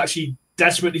was actually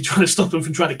desperately trying to stop them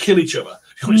from trying to kill each other.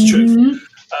 It's true.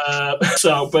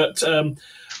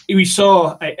 We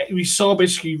saw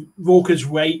basically Walker's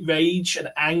rage and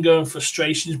anger and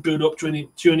frustrations build up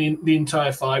during the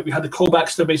entire fight. We had the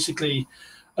callbacks to basically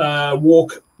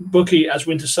Bucky as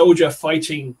Winter Soldier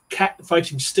fighting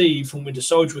Steve from Winter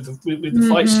Soldier with the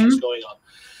fight scenes going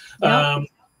on,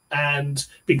 and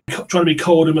trying to be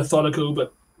cold and methodical,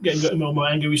 but getting more and more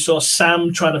angry. We saw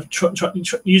Sam trying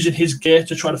to using his gear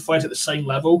to try to fight at the same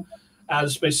level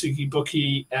as basically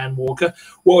Bucky and Walker.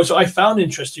 What I found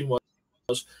interesting was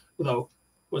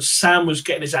Sam was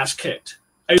getting his ass kicked.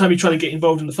 Every time he tried to get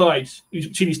involved in the fight,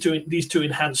 you see these two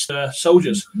enhanced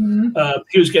soldiers.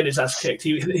 He was getting his ass kicked.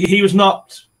 He was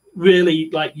not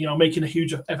really making a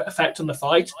huge effect on the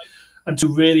fight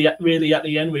until really at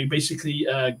the end, where he basically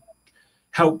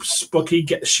helps Bucky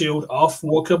get the shield off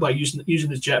Walker by using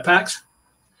his jetpacks.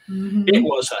 It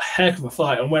was a heck of a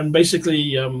fight, and when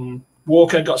basically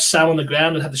Walker got Sam on the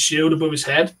ground and had the shield above his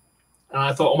head, and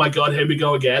I thought, oh my god, here we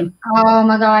go again. Oh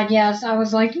my god, yes. I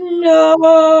was like,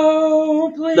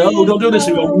 no, please. No, don't do this.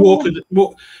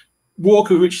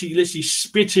 Walker literally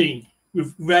spitting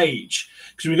with rage.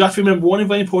 Because we got to remember one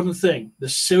very important thing. The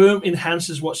serum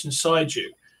enhances what's inside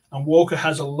you. And Walker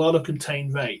has a lot of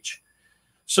contained rage.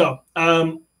 So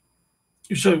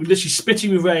literally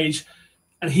spitting with rage,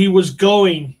 and he was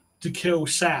going to kill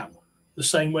Sam the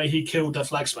same way he killed the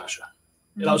Flag Smasher.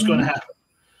 That was going to happen.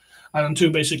 And until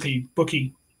basically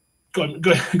Bucky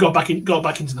got back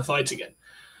into the fight again.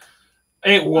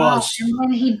 It was. And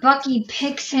when Bucky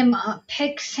picks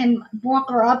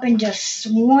Walker up and just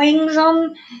swings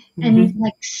him and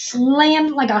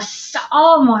slammed like a.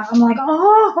 I'm like,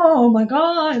 oh my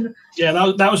god. Yeah,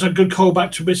 that was a good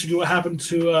callback to basically what happened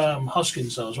to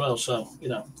Hoskins as well. So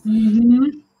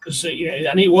because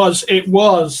and it was a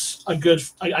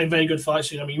very good fight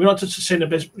scene. I mean, we're not just saying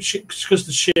because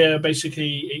the sheer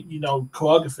basically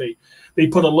choreography. They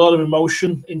put a lot of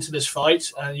emotion into this fight,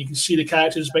 and you can see the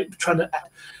actors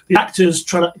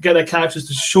trying to get their characters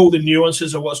to show the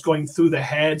nuances of what's going through their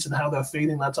heads and how they're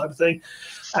feeling, that type of thing.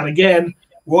 And again,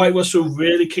 Wyatt Russell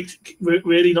really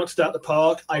knocked it out of the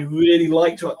park. I really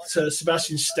liked what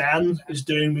Sebastian Stan is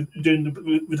doing with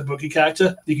the Bucky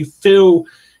character. You can feel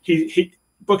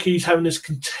Bucky's having this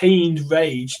contained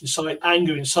rage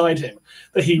anger inside him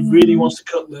that he really wants to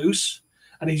cut loose.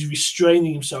 And he's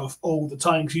restraining himself all the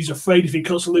time because he's afraid if he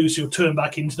cuts loose, he'll turn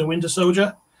back into the Winter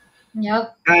Soldier.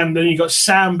 Yep. And then you got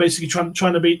Sam basically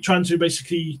trying to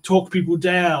basically talk people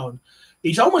down.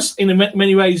 He's almost in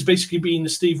many ways basically being the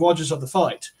Steve Rogers of the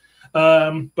fight.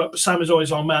 But Sam is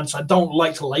always on man, so I don't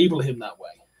like to label him that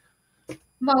way.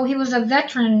 Well, he was a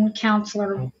veteran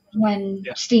counselor when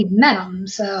Steve met him,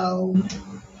 so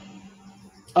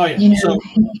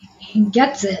he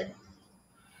gets it.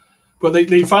 But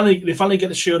they finally get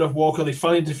the shield off Walker. They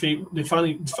finally defeat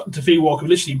Walker,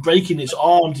 literally breaking his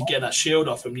arm to get that shield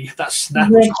off him. That snap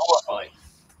was horrifying.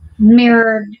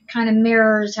 Kind of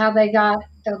mirrors how they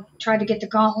tried to get the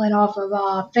gauntlet off of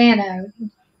Thanos,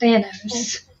 the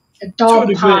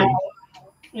dog pile.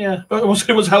 Yeah, it was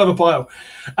a hell of a pile,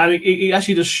 and it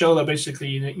actually does show that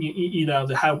basically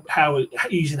how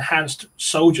he's enhanced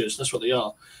soldiers. That's what they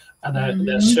are, and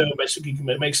their serum basically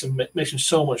makes them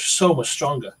so much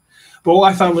stronger. But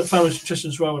what I found was interesting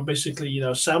as well, when basically,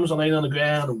 Sam's laying on the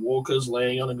ground and Walker's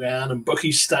laying on the ground and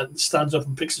Bucky stands up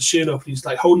and picks the shield up and he's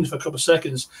like holding it for a couple of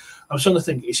seconds. I was starting to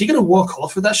think, is he going to walk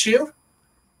off with that shield?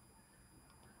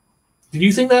 Did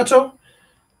you think that, Tom?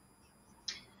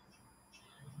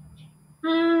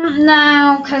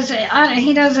 No, because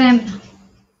he doesn't.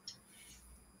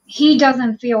 he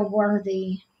doesn't feel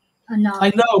worthy enough.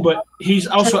 I know, but he's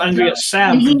also angry at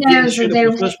Sam. And he for giving knows shit that up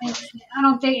in the first place. I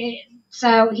don't think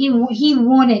so. He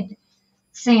wanted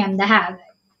Sam to have it.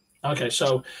 Okay,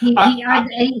 so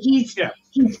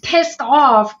He's pissed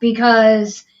off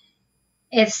because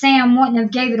if Sam wouldn't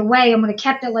have gave it away and would have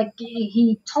kept it like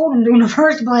he told him to in the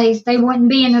first place, they wouldn't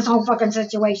be in this whole fucking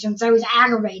situation. So he's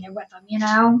aggravated with them, you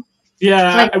know?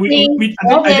 Yeah, it's like,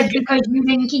 because you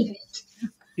didn't keep it.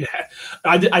 Yeah,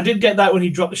 I did get that when he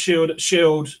dropped the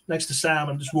shield next to Sam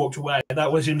and just walked away.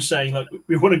 That was him saying, like,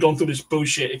 we would have gone through this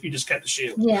bullshit if you just kept the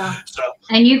shield. Yeah. So,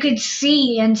 and you could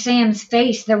see in Sam's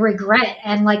face the regret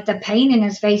and like the pain in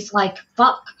his face, like,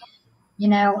 fuck, you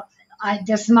know,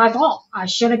 this is my fault. I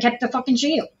should have kept the fucking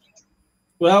shield.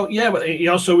 Well, yeah, but we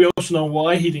also know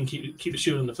why he didn't keep the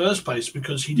shield in the first place,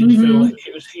 because he didn't feel like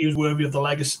he was worthy of the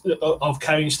legacy of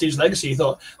carrying Steve's legacy. He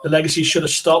thought the legacy should have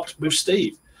stopped with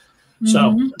Steve.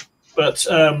 So, but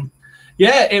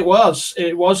yeah, it was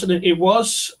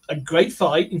a great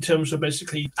fight in terms of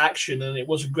basically action, and it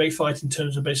was a great fight in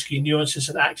terms of basically nuances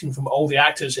and acting from all the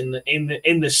actors in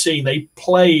the scene. They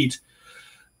played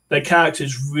their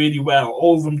characters really well,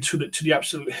 all of them to the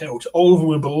absolute hilt. All of them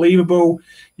were believable.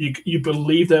 You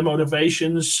believe their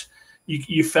motivations.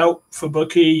 You felt for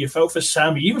Bucky. You felt for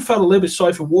Sam. You even felt a little bit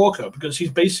sorry for Walker, because he's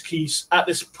basically at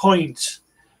this point,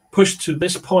 pushed to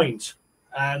this point,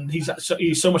 and he's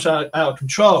so much out of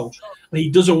control, and he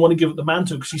doesn't want to give up the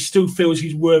mantle because he still feels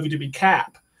he's worthy to be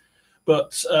Cap,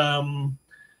 but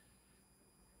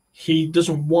he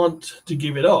doesn't want to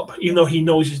give it up, even though he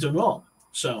knows he's done wrong.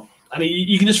 So, and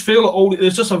you can just feel all.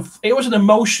 There's just it was an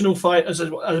emotional fight as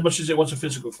much as it was a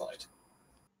physical fight.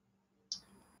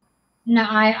 No,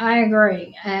 I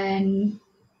agree, and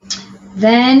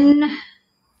then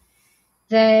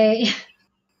they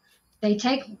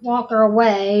take Walker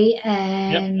away,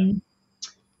 and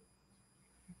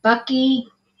Bucky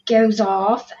goes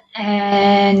off,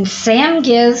 and Sam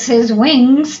gives his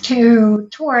wings to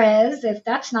Torres, if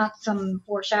that's not some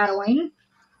foreshadowing.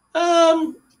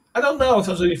 I don't know if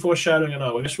there's any foreshadowing or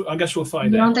not. I guess we'll find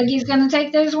out. You don't think he's going to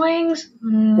take those wings?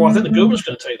 Well, I think the government's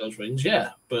going to take those wings,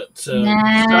 yeah. But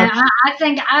I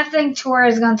think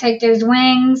Torres is going to take those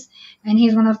wings, and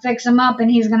he's going to fix them up, and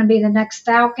he's going to be the next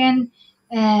Falcon,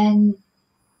 and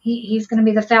he's going to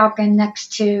be the Falcon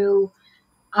next to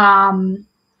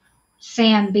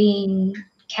Sam being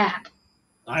Cap.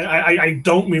 I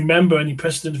don't remember any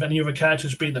precedent of any other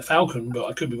characters being the Falcon, but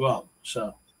I could be wrong.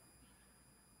 So.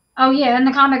 Oh yeah, in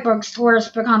the comic books, Taurus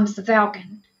becomes the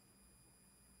Falcon.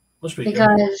 Must be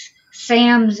because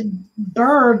Sam's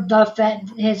bird,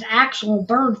 his actual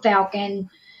bird Falcon,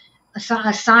 a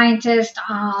scientist,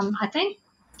 I think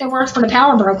that works for the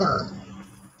Powerbroker,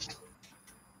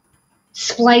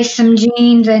 spliced some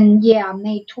genes and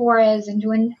made Torres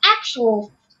into an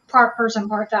actual part person,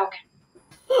 part Falcon.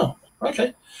 Oh,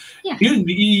 okay. Yeah.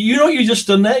 You know what you just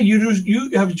done there? You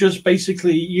have just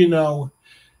basically,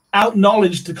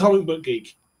 out-knowledged the comic book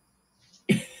geek.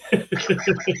 Take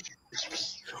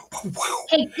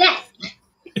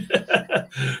that.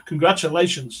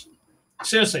 Congratulations.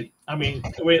 Seriously, I mean,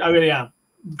 I really am.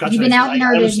 You've been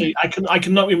out-nerded. I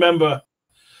cannot remember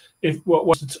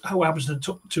what happens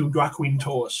to Drag Queen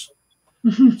Taurus.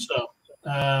 So,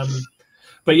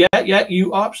 but yeah,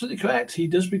 you are absolutely correct. He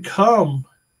does become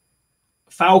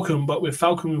Falcon, but with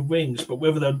Falcon with wings. But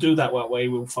whether they'll do that way,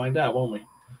 we'll find out, won't we?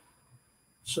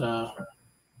 So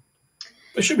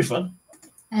it should be fun.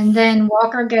 And then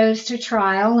Walker goes to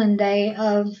trial, and they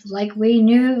like we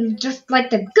knew, just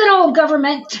like the good old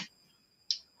government,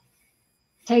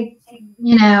 thank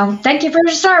you for your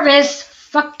service.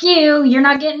 Fuck you, you're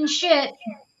not getting shit.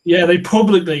 Yeah, they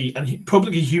publicly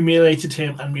humiliated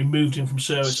him and removed him from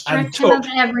service. Stripped him of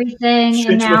everything,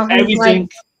 and now he's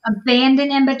like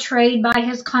abandoned and betrayed by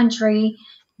his country.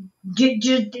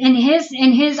 Just in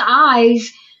his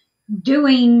eyes,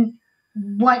 doing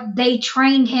what they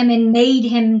trained him and made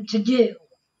him to do.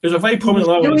 There's a very prominent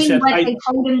line when he said, what they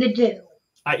told him to do.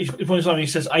 He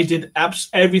says, "I did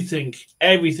everything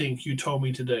you told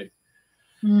me to do."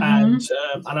 And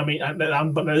I mean,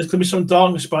 but there's going to be some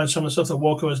darkness behind some of the stuff that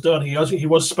Walker has done. He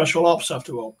was special ops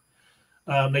after all.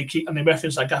 They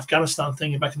reference like Afghanistan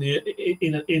thing back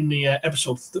in the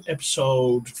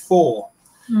episode 4.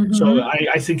 So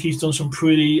I think he's done some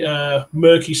pretty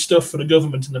murky stuff for the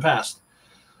government in the past.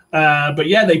 But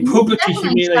yeah, they publicly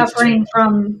humiliated him. Suffering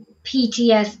from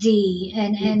PTSD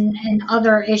and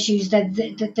other issues that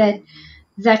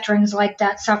veterans like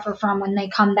that suffer from when they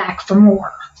come back for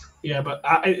more. Yeah, but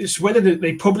it's whether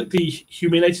they publicly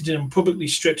humiliated him, publicly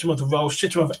stripped him of the role,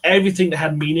 stripped him of everything that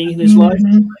had meaning in his life.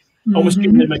 almost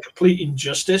giving him a complete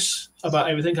injustice about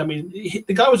everything. I mean,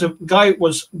 the guy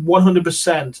was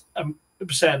 100%,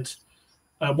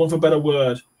 one for a better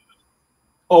word,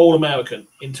 all American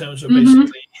in terms of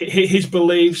basically his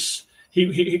beliefs. He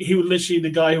was literally the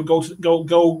guy who go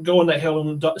on that hill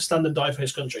and stand and die for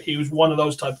his country. He was one of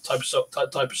those type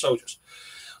of soldiers.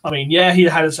 I mean, yeah, he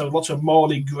had lots of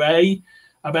morally grey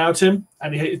about him,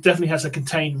 and he definitely has a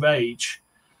contained rage.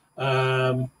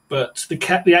 But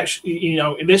the actual, you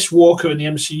know, this Walker in the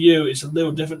MCU is a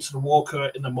little different to the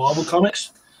Walker in the Marvel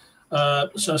comics.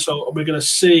 So we're going to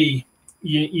see,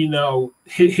 you know,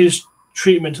 his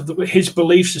treatment of his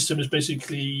belief system is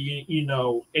basically, you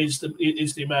know, is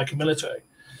the American military.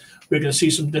 We're going to see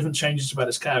some different changes about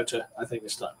his character, I think,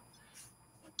 this time.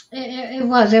 It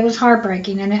was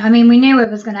heartbreaking, and I mean, we knew it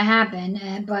was going to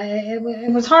happen, but it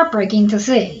was heartbreaking to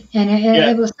see, and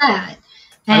it was sad,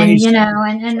 and I mean, you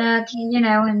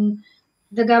know, and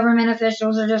the government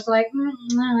officials are just like, oh,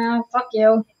 well, fuck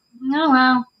you, oh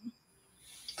well,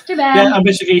 too bad. Yeah, and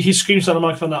basically he screams on the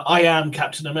microphone that I am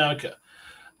Captain America.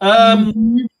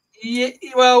 Yeah,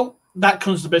 well, that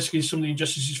comes to basically some of the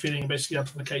injustice he's feeling, and basically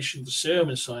amplification of the serum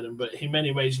inside him. But in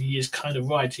many ways, he is kind of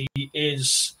right. He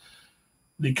is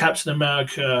the Captain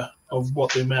America of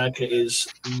what the America is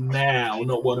now,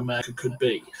 not what America could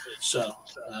be. So,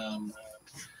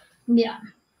 yeah.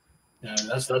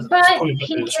 That's but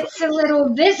he gets a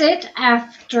little visit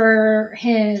after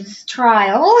his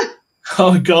trial.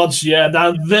 Oh, gods, yeah.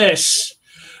 Now this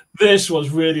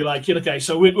was really like, okay,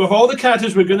 so with all the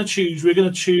characters we're going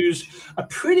to choose a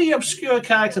pretty obscure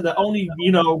character that only,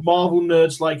 you know, Marvel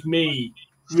nerds like me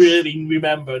really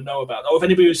remember and know about. Or if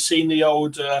anybody who's seen the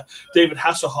old David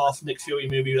Hasselhoff Nick Fury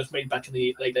movie that's made back in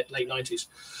the late 90s.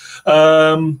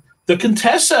 The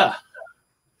Contessa.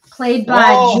 Played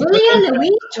by Julia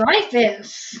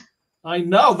Louis-Dreyfus. I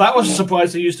know, that was a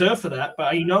surprise they used her for that,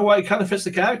 but you know what, it kind of fits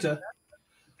the character.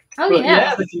 Oh, but,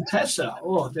 yeah. The Contessa.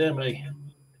 Oh, dear me.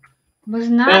 Was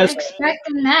not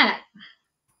expecting that.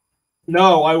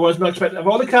 No, I was not expecting. Of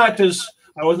all the characters,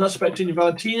 I was not expecting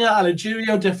Valentina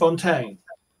Allegrio de Fontaine.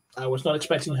 I was not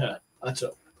expecting her at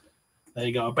all. There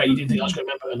you go. I bet you didn't think I was going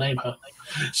to remember her name, huh?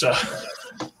 So,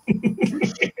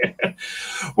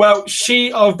 well,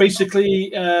 she was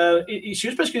basically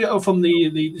from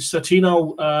the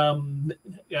Sortino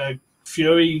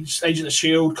Fury Agent of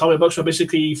Shield comic books. So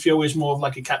basically, Fury is more of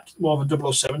like more of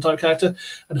a 007 type character,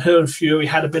 and her and Fury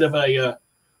had a bit of a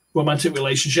romantic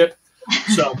relationship.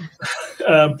 So,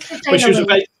 but she was a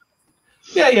very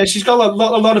she's got a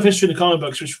lot of history in the comic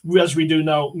books, which, as we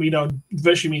know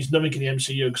virtually means nothing in the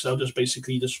MCU because they'll just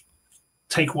basically just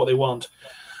take what they want.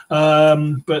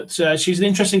 But she's an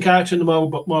interesting character in the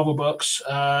Marvel books.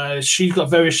 She's got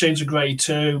various shades of grey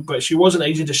too, but she was an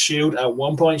agent of S.H.I.E.L.D. at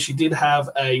one point. She did have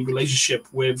a relationship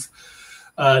with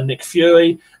Nick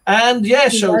Fury. And she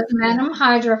was Madam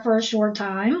Hydra for a short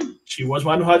time. She was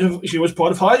Madam Hydra. She was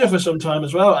part of Hydra for some time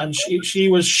as well. And she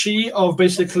was of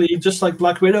basically, just like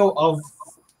Black Widow, of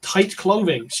tight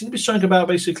clothing. Seems to be something about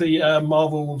basically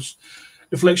Marvel's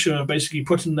affliction of basically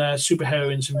putting their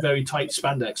superheroines in very tight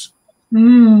spandex.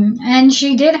 And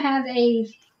she did have a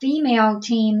female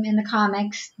team in the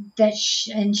comics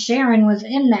and Sharon was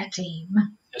in that team.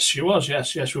 Yes, she was.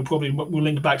 Yes. We'll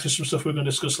link back to some stuff we're going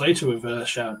to discuss later with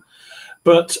Sharon.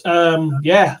 But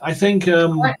I think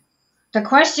the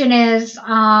question is,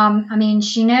 I mean,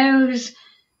 she knows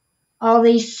all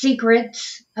these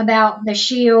secrets about the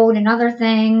Shield and other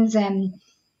things, and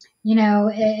you know,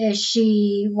 is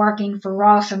she working for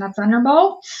Ross and the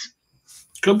Thunderbolts?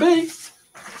 Could be.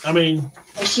 I mean,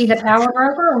 is she the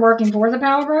Powerbroker or working for the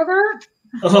Powerbroker?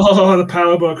 Oh, the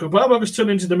Powerbroker. Powerbroker's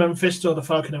turned into the Mephisto, the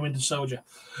Falcon and Winter Soldier.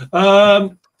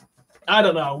 I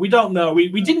don't know. We don't know.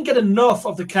 We didn't get enough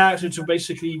of the character to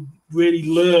basically really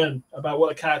learn about what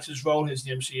the character's role is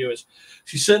in the MCU is.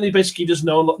 She certainly basically does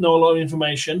know a lot of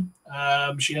information.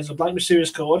 She has a blank mysterious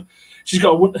code. She's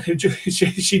got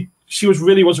she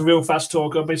was a real fast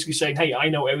talker, basically saying, "Hey, I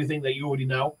know everything that you already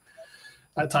know."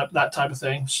 That type of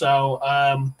thing. So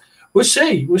we'll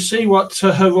see. We'll see what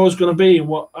her role is going to be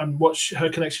and what her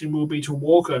connection will be to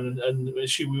Walker, and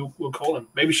she will call him.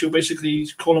 Maybe she'll basically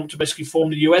call him to basically form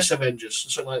the US Avengers or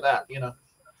something like that. You know.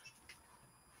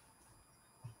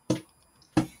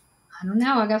 I don't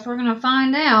know. I guess we're going to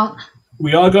find out.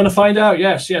 We are going to find out.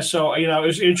 Yes. So it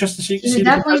was interesting to see. She's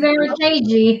definitely very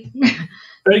cagey.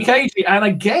 Very cagey, and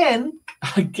again,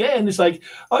 it's like,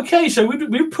 okay, so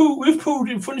we've pulled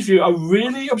in front of you a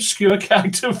really obscure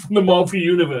character from the Marvel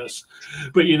universe,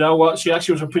 but you know what? She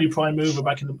actually was a pretty prime mover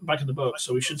back in the book,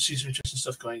 so we should see some interesting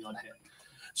stuff going on here.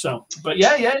 So, but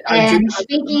yeah. And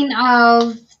speaking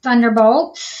of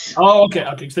Thunderbolts. Oh, okay.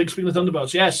 Speaking of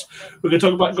Thunderbolts, yes, we're going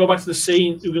to go back to the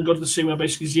scene. We're going to go to the scene where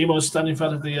basically Zemo is standing in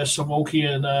front of the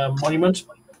Sovolkian monument.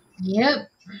 Yep.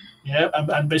 Yeah,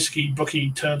 and basically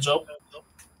Bucky turns up,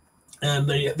 and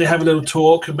they have a little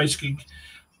talk, and basically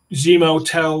Zemo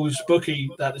tells Bucky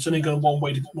that it's only going one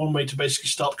way to basically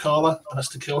stop Carla, and that's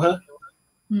to kill her.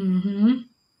 Mm-hmm.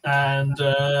 And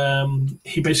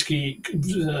he basically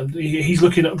he's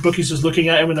looking at Bucky's just looking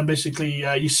at him, and then basically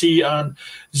you see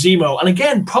Zemo, and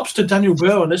again props to Daniel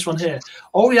Burr on this one here.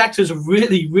 All the actors are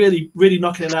really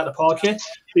knocking it out of the park here.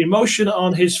 The emotion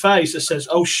on his face that says,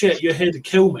 "Oh shit, you're here to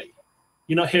kill me.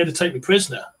 You're not here to take me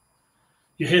prisoner.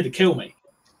 You're here to kill me."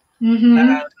 Mm-hmm.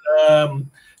 And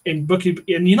in Bucky,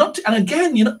 and you're not, and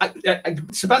again,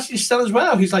 Sebastian Stan as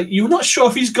well. He's like, you're not sure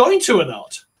if he's going to or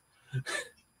not.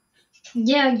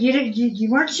 Yeah,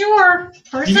 you weren't sure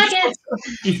for a second.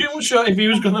 You weren't sure if he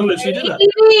was going to literally do that.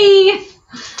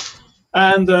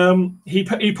 And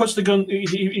he puts the gun.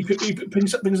 He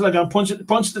brings the gun, points it at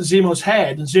Zemo's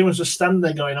head, and Zemo's just standing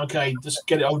there going, "Okay, just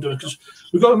get it over with." Because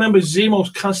we've got to remember, Zemo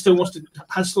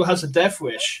still has a death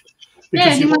wish.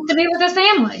 Yeah, he wants to be with his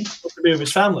family. Wants to be with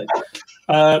his family,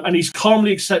 and he's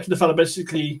calmly accepted the fact that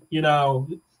basically,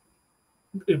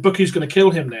 Bucky's going to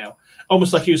kill him now.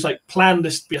 Almost like he was like planned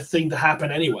this to be a thing to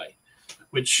happen anyway,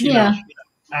 which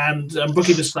and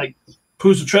Bucky just like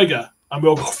pulls the trigger and we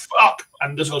all go fuck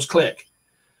and just goes click,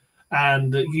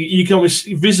 and you can always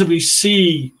visibly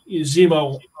see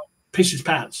Zemo piss his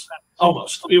pants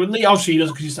almost. Obviously he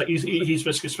doesn't because he's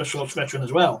basically a special ops veteran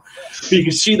as well, but you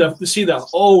can see that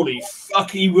holy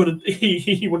fuck he would have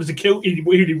wanted to kill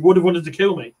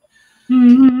me.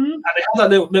 Mm-hmm. And they have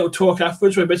that little talk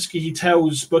afterwards where basically he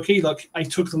tells Bucky, like, I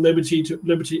took the liberty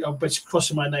of basically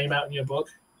crossing my name out in your book.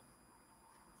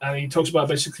 And he talks about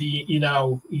basically, you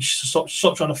should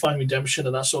stop trying to find redemption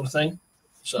and that sort of thing.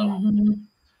 So,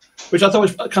 which I thought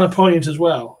was kind of poignant as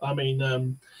well. I mean,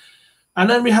 and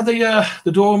then we had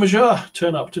the Dora Major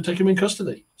turn up to take him in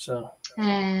custody. So,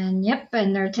 and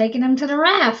they're taking him to the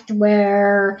raft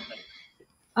where,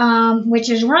 which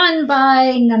is run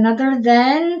by none other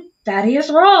than Thaddeus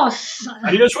Ross.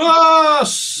 Thaddeus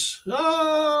Ross!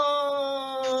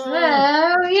 Oh!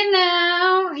 So,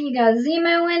 you got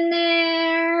Zemo in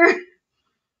there.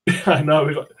 I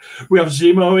know, we have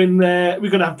Zemo in there. We're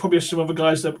going to have probably some other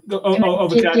guys that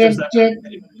other characters that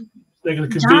they're going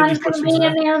to John's going to be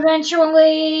in there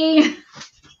eventually.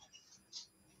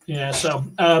 Yeah, so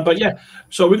but yeah,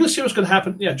 so we're going to see what's going to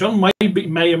happen. Yeah, John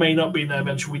may or may not be in there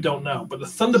eventually. We don't know. But the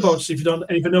Thunderbolts, if you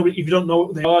don't know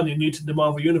what they are and you're new to the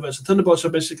Marvel universe, the Thunderbolts are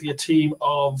basically a team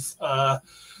of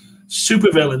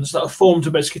supervillains that are formed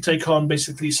to basically take on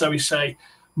shall we say,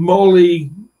 morally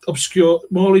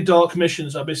dark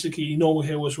missions that basically normal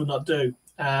heroes would not do,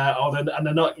 and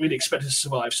they're not really expected to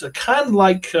survive. So kind of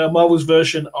like Marvel's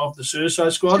version of the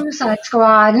Suicide Squad. Suicide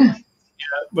Squad.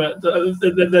 But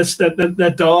they're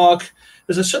dark.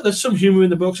 There's some humor in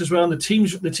the books as well, and the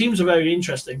teams are very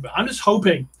interesting. But I'm just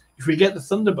hoping if we get the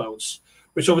Thunderbolts,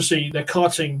 which obviously they're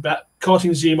carting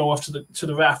Zemo off to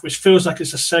the raft, which feels like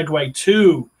it's a segue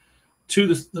to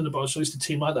the Thunderbolts, at least a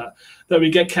team like that we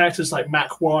get characters like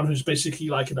Mach 1, who's basically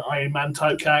like an Iron Man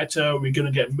type character. We're going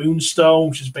to get Moonstone,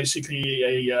 which is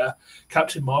basically a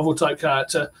Captain Marvel type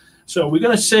character. So we're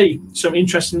going to see some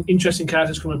interesting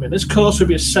characters coming in. This could also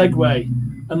be a segue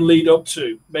and lead up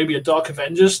to maybe a Dark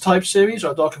Avengers type series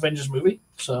or a Dark Avengers movie.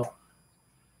 So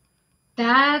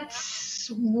that's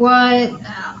what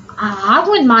I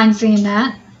wouldn't mind seeing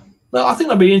that. No, I think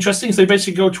that'd be interesting. So they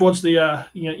basically go towards the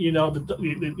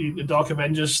the Dark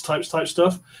Avengers type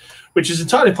stuff, which is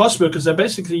entirely possible because they're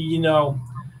basically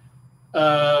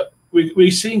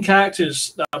we've seen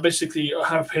characters that basically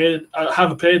have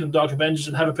appeared in Dark Avengers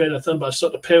and have appeared in Thunderbolts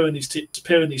start to appear in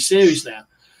these series now.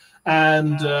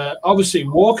 And obviously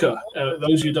Walker,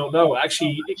 those who don't know,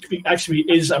 actually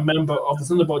is a member of the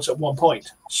Thunderbolts at one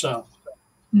point. So,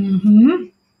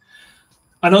 and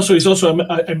also he's also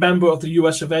a member of the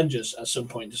U.S. Avengers at some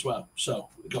point as well. So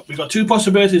we've got two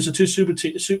possibilities of two super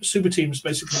teams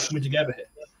basically coming together here.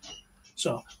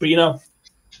 So, but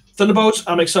Thunderbolts,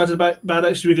 I'm excited about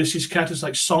it. We're going to see characters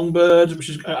like Songbird, which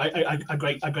is a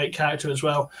great character as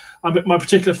well. My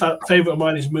particular favorite of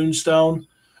mine is Moonstone,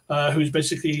 who's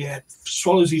basically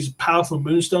swallows these powerful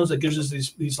moonstones that gives us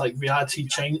these like reality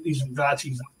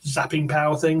zapping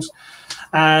power things,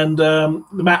 and the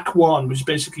Mach 1, which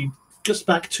basically gets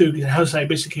back to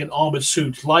basically an armored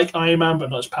suit like Iron Man, but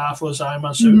not as powerful as Iron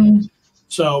Man suit.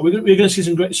 So we're going to see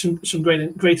some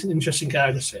great and interesting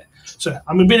characters here. So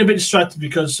I'm being a bit distracted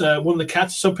because one of the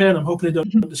cats is up here, and I'm hoping they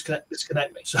don't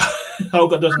disconnect me. So I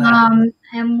hope that doesn't happen.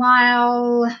 And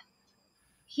while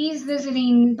Bucky's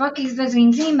visiting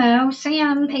Zemo,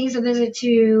 Sam pays a visit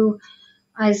to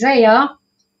Isaiah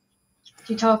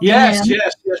to talk to him.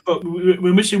 Yes. But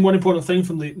we're missing one important thing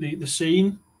from the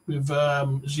scene with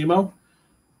Zemo,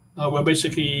 where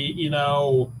basically,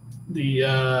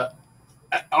 the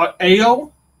AO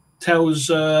tells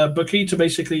Bucky to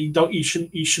basically you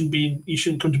shouldn't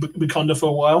come to Wakanda for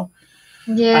a while.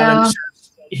 Yeah. And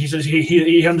he says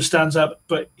he understands that,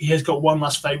 but he has got one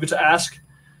last favor to ask,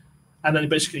 and then he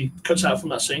basically cuts out from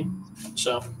that scene.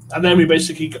 So, and then we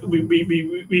visit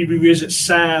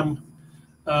Sam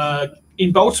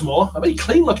in Baltimore. A very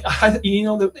clean look.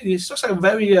 It looks like a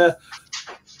very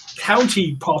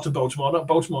county part of Baltimore, not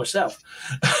Baltimore itself.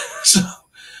 So.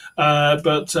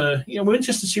 We're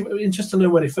interested to know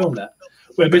where they filmed that.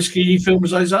 Where basically he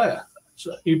films Isaiah.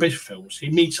 So he basically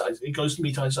he goes to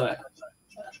meet Isaiah.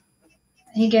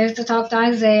 He goes to talk to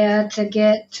Isaiah to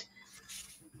get,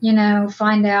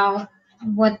 find out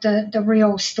what the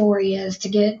real story is, to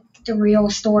get the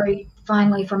real story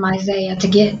finally from Isaiah, to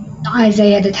get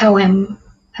Isaiah to tell him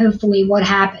hopefully what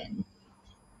happened.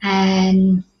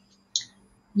 And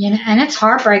and it's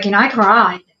heartbreaking. I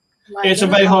cried. It's a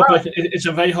very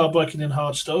heartbreaking and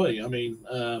hard story. I mean,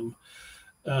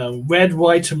 Red,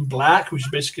 White, and Black, which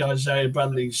is basically Isaiah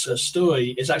Bradley's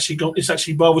story, it's actually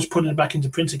Marvel's putting it back into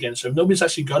print again. So if nobody's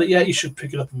actually got it yet, you should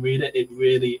pick it up and read it. It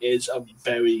really is a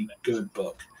very good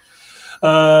book. They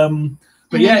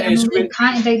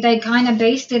kind of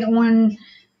based it on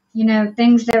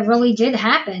things that really did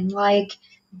happen. Like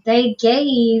they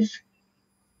gave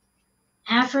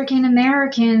African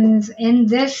Americans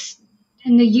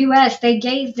in the U.S.,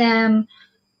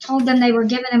 told them they were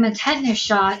giving them a tetanus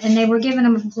shot, and they were giving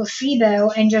them a placebo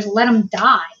and just let them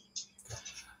die.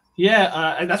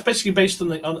 Yeah, and that's basically based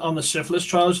on the syphilis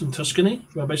trials in Tuscany,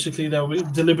 where basically they were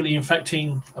deliberately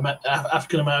infecting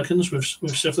African Americans with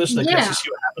syphilis. They get to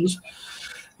see what happens.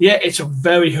 Yeah, it's a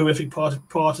very horrific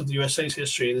part of the USA's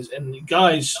history, and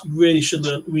guys really should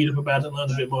read up about it and learn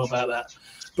a bit more about that.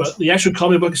 But the actual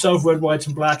comic book itself, Red, White,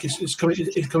 and Black, is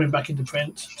coming back into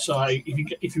print. So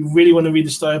if you really want to read the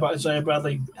story about Isaiah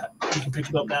Bradley, you can pick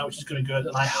it up now, which is going to be good.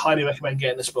 And I highly recommend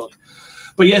getting this book.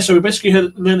 But yeah, so we basically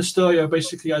learned the story of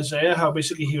basically Isaiah, how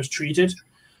basically he was treated,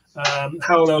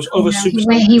 how there was other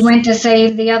superstars. He went to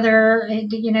save the other.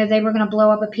 They were going to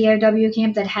blow up a POW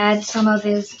camp that had some of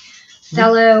his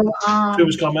fellow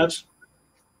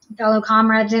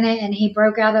comrades in it, and he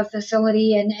broke out of the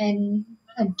facility and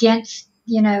against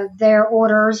their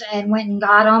orders and went and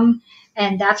got him,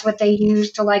 and that's what they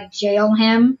used to jail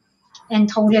him, and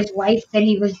told his wife that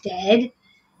he was dead,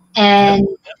 and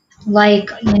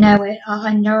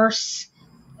a nurse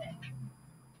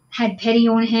had pity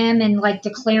on him and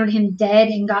declared him dead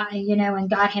and got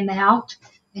him out,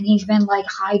 and he's been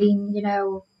hiding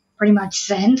pretty much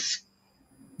since.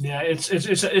 Yeah,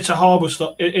 it's a horrible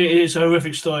story. It is a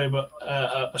horrific story, but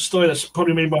a story that's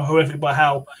probably made more horrific by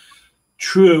how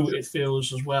true it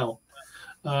feels as well.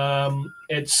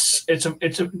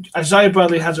 Isaiah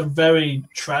Bradley has a very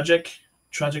tragic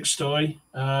story.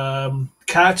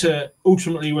 Character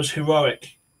ultimately was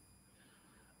heroic,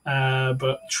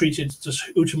 but treated just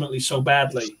ultimately so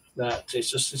badly that it's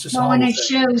just. Well, and it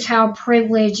shows how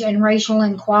privilege and racial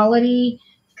inequality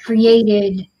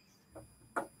created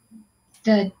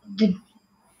those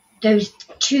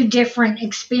two different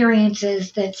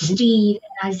experiences that Steve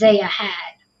and Isaiah had.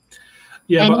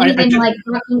 Yeah, and but even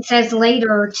Bucky says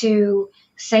later to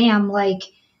Sam,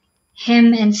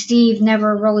 him and Steve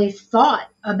never really thought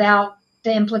about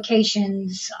the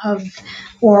implications of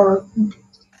or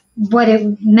what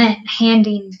it meant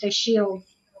handing the shield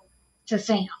to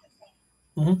Sam.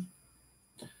 Mm-hmm.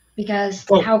 Because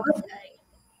how could they?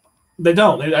 They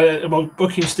don't.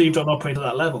 Bucky and Steve don't operate at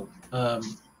that level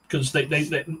because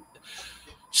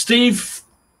Steve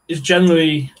is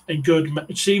generally a good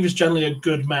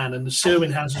man, and the serum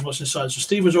enhances what's inside. So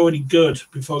Steve was already good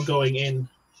before going in.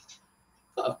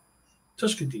 Oh,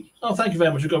 Tuskegee. Oh, thank you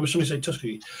very much. We've got somebody say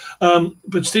Tuskegee.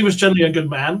 But Steve was generally a good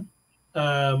man.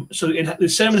 So the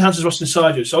serum enhances what's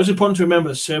inside you. So it's important to remember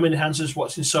that serum enhances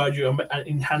what's inside you and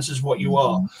enhances what you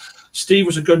are. Steve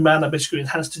was a good man that basically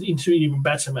enhanced it into an even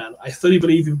better man. I thoroughly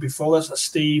believe even before that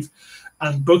Steve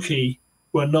and Bucky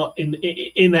were not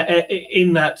in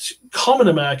that common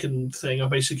American thing of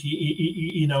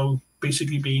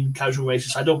basically being casual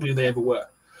racists. I don't believe they ever were.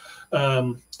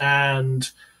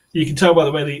 And You can tell by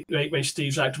the way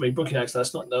Steve's acted, the way Bucky acts. That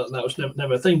was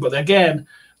never a thing. But again,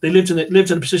 they lived in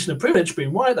a position of privilege,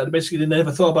 being white, that basically they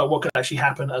never thought about what could actually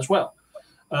happen as well.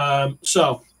 But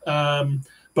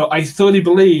I thoroughly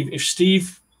believe if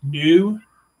Steve knew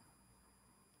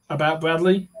about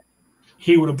Bradley,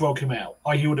 he would have broke him out,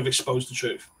 or he would have exposed the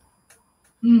truth.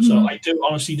 Mm-hmm. So I do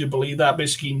honestly believe that.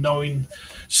 Basically, knowing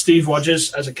Steve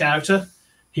Rogers as a character,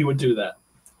 he would do that.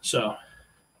 So.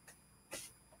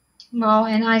 Well,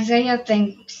 and Isaiah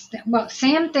thinks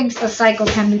Sam thinks the cycle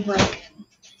can be broken.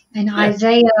 And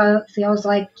Isaiah feels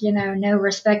like, no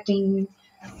respecting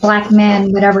black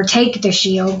men would ever take the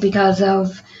shield because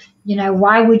of,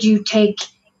 why would you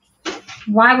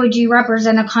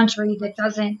represent a country that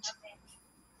doesn't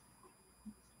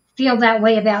feel that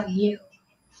way about you?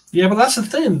 Yeah, but that's the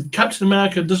thing. Captain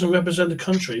America doesn't represent the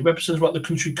country. He represents what the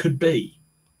country could be.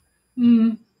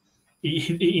 Mm.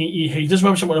 He doesn't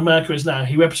represent what America is now.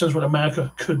 He represents what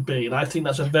America could be, and I think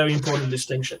that's a very important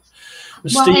distinction.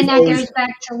 And that goes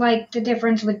back to the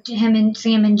difference with him and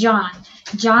Sam and John.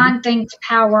 John thinks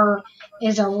power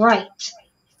is a right.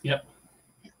 Yep.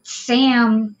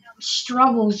 Sam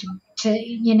struggles to,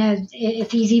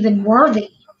 if he's even worthy.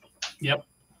 Yep.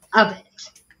 Of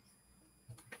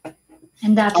it,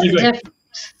 and that's the difference.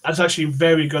 That's actually a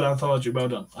very good anthology. Well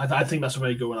done. I think that's a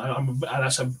very good one.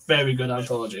 That's a very good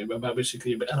anthology about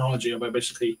basically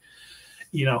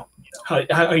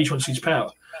how each one sees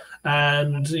power,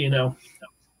 and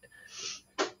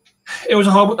it was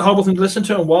a horrible thing to listen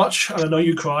to and watch. And I know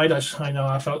you cried. I know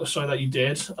I felt sorry that you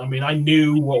did. I mean, I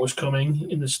knew what was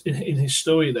coming in his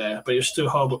story there, but it was still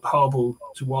horrible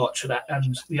to watch.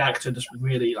 And the actor just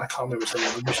really, I can't remember his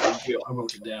name. I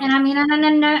wrote it down. And I mean,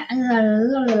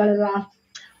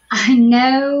 I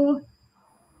know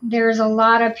there's a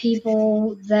lot of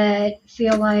people that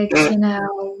feel like,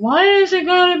 why is it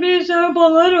got to be so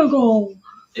political?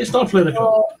 It's not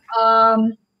political.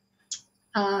 So,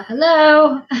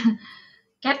 hello.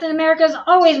 Captain America's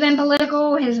always been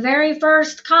political. His very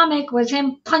first comic was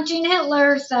him punching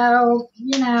Hitler, so,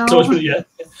 Yeah.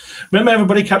 Remember,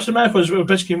 everybody, Captain America was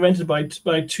basically invented by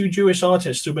two Jewish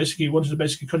artists who basically wanted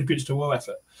to contribute to the war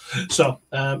effort. So,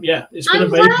 it's been I'm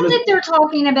glad that they're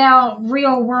talking about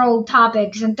real-world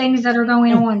topics and things that are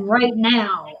going on right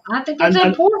now. I think it's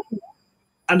important.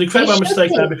 And the correct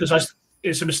mistake there, because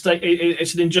it's a mistake.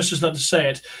 It's an injustice not to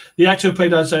say it. The actor who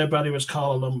played Isaiah Bradley was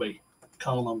Carl Lumbly.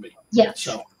 Yes.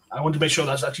 So I want to make sure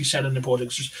that's actually said and important.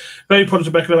 It's just very important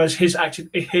to recognize his acting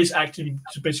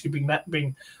to basically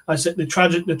being I said the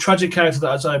tragic character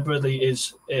that Isaiah Bradley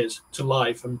is to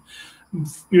life and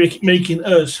making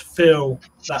us feel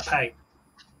that pain.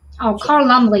 Oh, Carl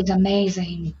Lumbly's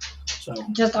amazing. So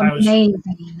just amazing.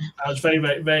 I was very,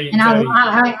 very, very. And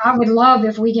I would love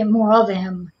if we get more of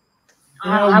him.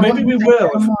 Maybe we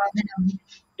will.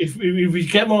 If we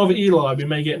get more of Eli, we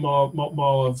may get more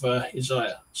of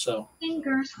Isaiah. So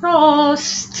fingers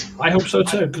crossed. I hope so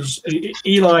too, because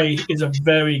Eli is a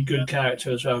very good character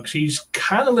as well. Because he's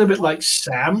kind of a little bit like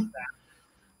Sam.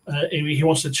 He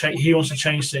wants to change. He wants to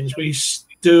change things, but he's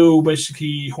still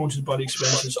basically haunted by the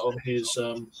experiences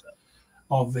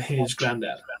of his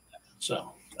granddad.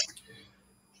 So.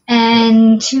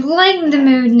 And to lighten the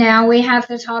mood now, we have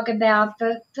to talk about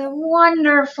the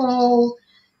wonderful,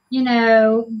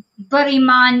 buddy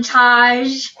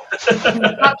montage.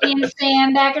 Bucky and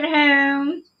Sam back at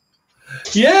home.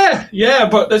 Yeah,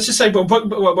 but let's just say, but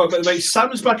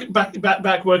Sam's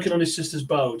back working on his sister's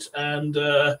boat, and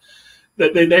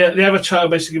they have a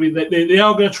child. Basically, they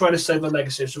are going to try to save the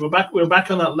legacy. So we're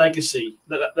back on that legacy,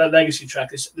 that legacy track.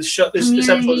 This episode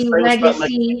is about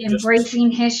legacy,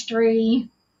 embracing history.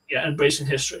 Yeah, embracing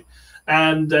history.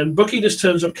 And then Bucky just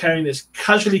turns up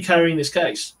casually carrying this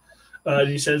case.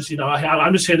 He says,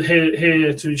 I'm just here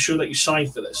to ensure that you sign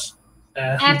for this.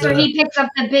 After he picks up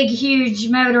the big, huge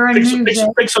motor and moves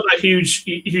it. Picks up that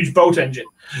huge boat engine.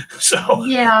 So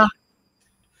yeah.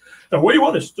 Now, what do you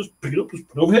want? Is just pick it up, just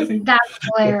put it over here for you. That's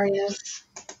hilarious.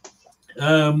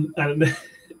 And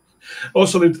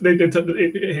also, and it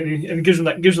gives them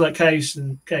that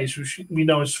case, which we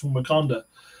know is from Wakanda.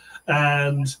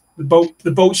 And the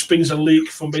boat springs a leak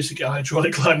from basically a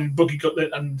hydraulic line, and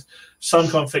and Sam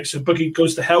can't fix it. Bucky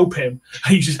goes to help him.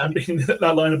 And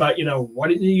that line about why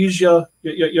didn't you use your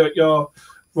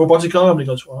robotic arm? And he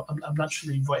goes, well, I'm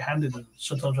naturally right-handed, and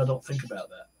sometimes I don't think about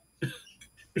that.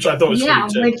 Which I thought was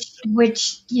funny too.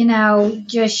 Which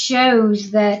just shows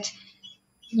that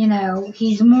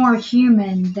he's more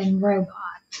human than robot.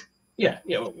 Yeah.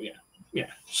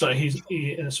 So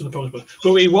that's the problem. But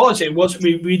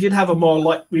we did have a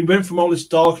more we went from all this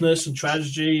darkness and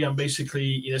tragedy and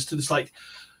basically to this I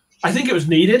think it was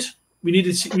needed. we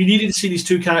needed to see these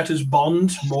two characters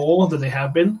bond more than they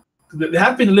have been. They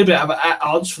have been a little bit at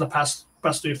odds for the past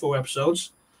 3 or 4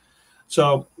 episodes.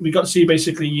 So we got to see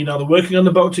basically, you know, the working on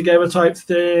the boat together type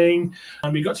thing,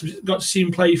 and we got to see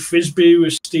him play frisbee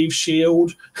with Steve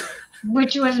Shield,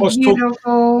 which was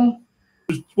beautiful.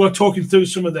 We're talking through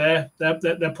some of their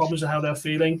problems and how they're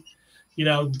feeling. You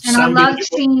know, and Sam I loved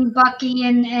seeing Bucky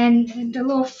and the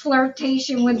little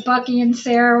flirtation with Bucky and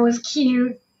Sarah was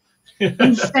cute.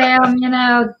 And Sam, you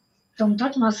know, don't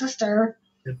touch my sister.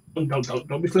 Don't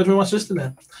be flirting with my sister,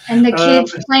 man. And the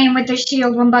kids playing with the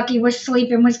shield when Bucky was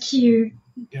sleeping was cute.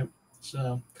 Yeah.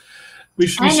 So,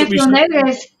 if you'll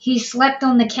notice, he slept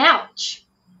on the couch.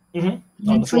 Mm-hmm. He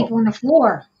didn't sleep on the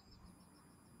floor.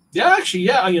 Yeah, actually,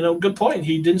 yeah, you know, good point.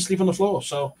 He didn't sleep on the floor,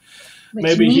 so which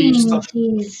maybe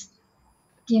he's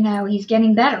you know, he's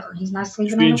getting better. He's not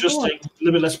sleeping on the floor. A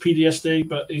little bit less PTSD,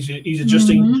 but he's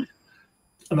adjusting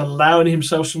and allowing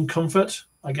himself some comfort,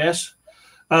 I guess.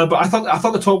 But I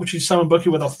thought the talk between Sam and Bucky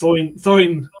where they're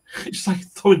throwing it's like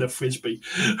throwing the frisbee,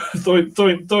 throwing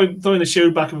the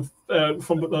shield back and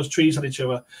from those trees at each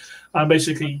other, and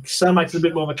basically Sam acted a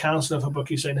bit more of a counselor for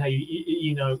Bucky, saying, "Hey,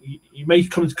 you know, you may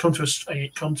come to a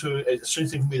strange thing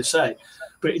for me to say,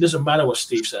 but it doesn't matter what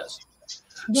Steve says."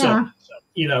 Yeah. So,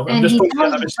 you know, and he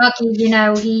tells Bucky, you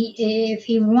know, if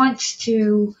he wants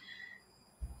to,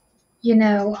 you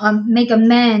know, make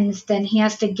amends, then he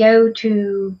has to go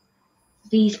to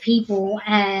these people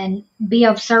and be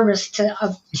of service to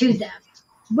them,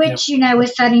 which you know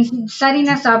is setting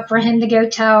us up for him to go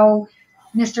tell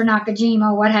Mr.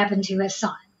 Nakajima what happened to his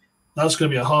son. That's going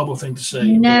to be a horrible thing to say.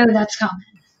 You know that's coming.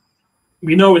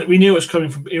 We knew it was coming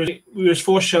from. It was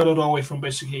foreshadowed all the way from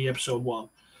basically episode 1,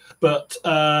 but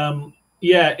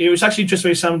yeah, it was actually just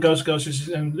where Sam goes,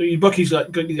 and Bucky's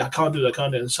like, "I can't do that,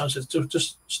 can't do it." And Sam says,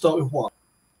 "Just start with one.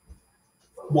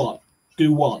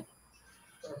 Do one."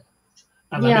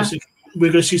 And basically,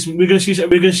 we're going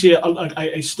to see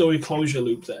a story closure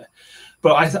loop there.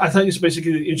 But I think it's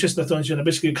basically interesting.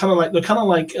 Basically, they're kind of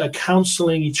like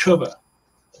counseling each other,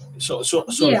 sort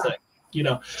of thing. You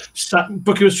know,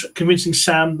 Bucky was convincing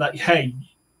Sam that, hey,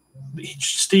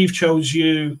 Steve chose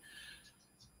you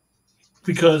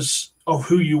because of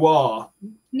who you are.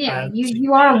 Yeah,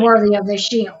 you are worthy of the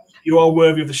shield. You are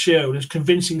worthy of the shield. It's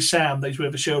convincing Sam that he's worthy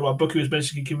of the shield, while Bucky was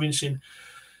basically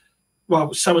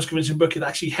Sam was convincing Bucky that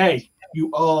actually, hey, you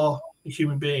are a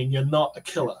human being. You're not a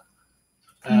killer.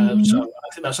 So I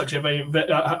think that's actually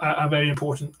a very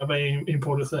important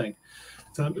thing.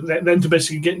 So then to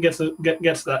basically get to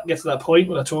that point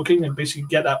where they're talking and basically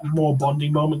get that more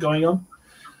bonding moment going on.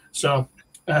 So.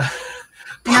 And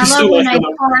I love when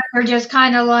they're just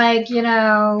kind of like, you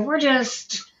know, we're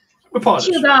partners.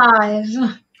 2 guys.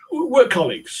 We're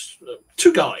colleagues.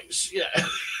 2 guys, yeah.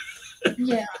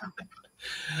 Yeah.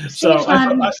 So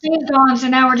Steve's gone, so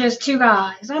now we're just 2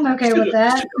 guys. I'm okay with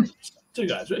that. 2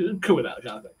 guys. Cool with that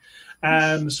kind of thing.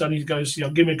 And so he goes, you know,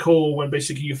 give me a call when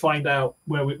basically you find out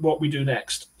what we do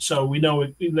next. So we know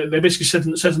they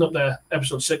basically setting up their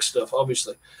episode 6 stuff,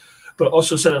 obviously, but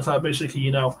also setting up that basically,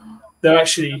 you know, they're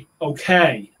actually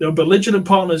okay. They were belligerent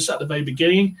partners at the very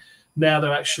beginning. Now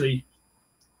they're actually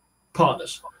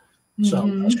partners. So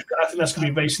I think that's going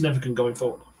to be very significant going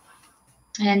forward.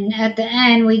 And at the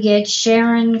end, we get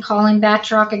Sharon calling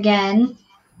Batroc again.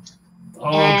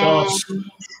 Oh gosh.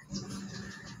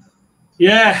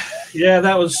 Yeah,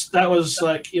 that was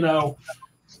like, you know,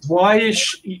 why is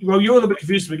she, well, you were a little bit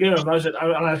confused to begin with, and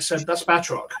I said that's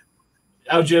Batroc.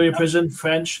 Algeria prison,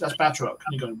 French, that's Batroc.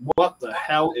 And you're going, what the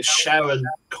hell is Sharon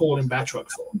calling Batroc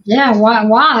for? Yeah,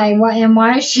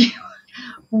 why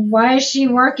is she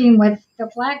working with the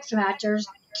flag snatchers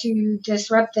to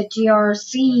disrupt the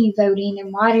GRC voting,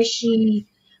 and why is she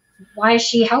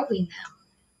helping them?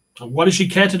 And why does she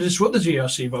care to disrupt the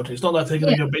GRC voting? It's not like they're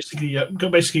going to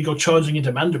basically go charging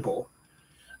into Mandipore.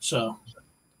 So,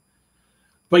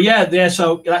 but yeah.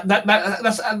 So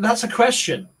that's a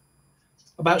question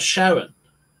about Sharon.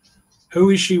 Who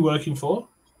is she working for?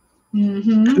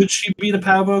 Could she be the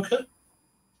Powerbroker?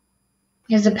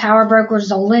 Is the Powerbroker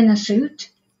Zola in a suit?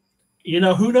 You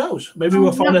know, who knows? Maybe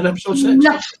we'll find out in episode 6.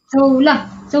 Zola.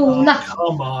 Oh,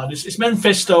 come on. It's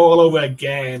Mephisto all over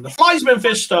again. The fly's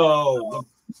Mephisto.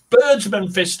 The birds are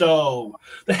Mephisto.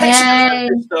 The hexagon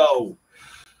is Mephisto.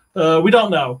 We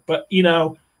don't know. But, you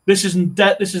know, this is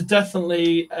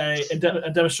definitely a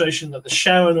demonstration that the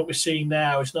Sharon that we're seeing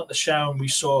now is not the Sharon we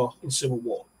saw in Civil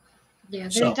War. Yeah,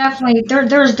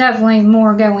 there's definitely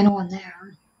more going on there.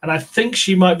 And I think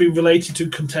she might be related to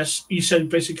Contessa. You said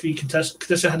basically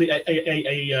Contessa had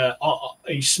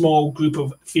a small group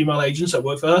of female agents that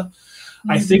work for her.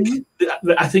 I think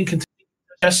Contessa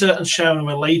Tessa and Sharon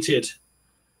related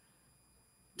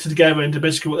together into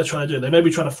basically what they're trying to do. They may be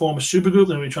trying to form a supergroup.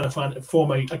 They may be trying to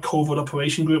form a covert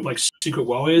operation group like Secret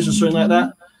Warriors or something like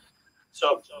that.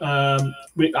 So I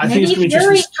think it's going to be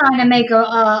Fury's trying to make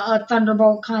a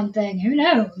Thunderbolt kind of thing. Who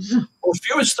knows? Well,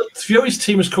 Fury's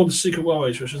team is called the Secret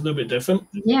Warriors, which is a little bit different.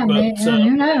 Yeah, but,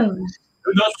 who knows?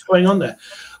 Who knows what's going on there?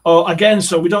 Again,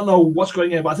 so we don't know what's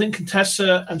going on, but I think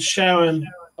Contessa and Sharon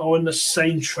are on the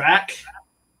same track.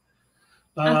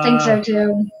 I think so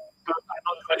too. But I'm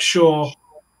not quite sure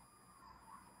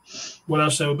what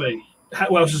else there will be.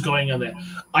 What else is going on there?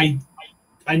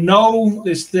 I know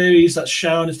there's theories that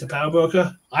Sharon is the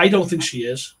Powerbroker. I don't think she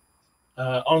is.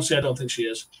 Honestly, I don't think she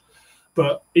is.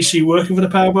 But is she working for the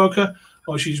Powerbroker,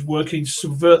 or she's working to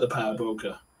subvert the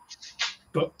Powerbroker?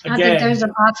 But again, I think those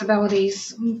are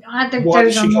possibilities. I think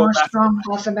those are more strong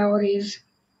possibilities.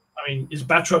 I mean, is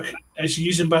she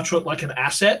using Batroc like an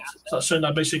asset? So that's something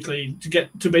that basically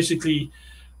to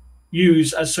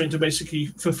use as something to basically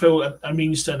fulfill a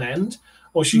means to an end,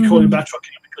 or is she calling Batroc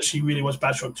because she really wants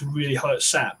Batroc to really hurt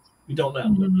Sam? We don't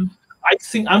know. I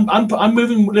think I'm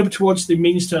moving a little bit towards the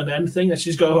means to an end thing, that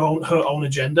she's got her own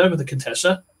agenda with the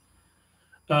Contessa.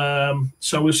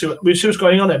 So we'll see what's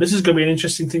going on there. This is going to be an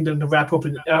interesting thing to wrap up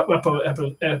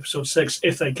episode 6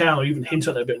 if they can, or even hint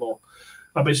at it a bit more.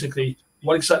 Basically,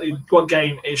 what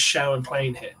game is Sharon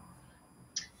playing here?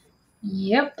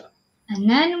 Yep. And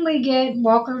then we get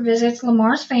Walker visits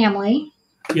Lamar's family.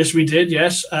 Yes, we did.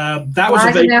 Yes, that was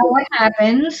about what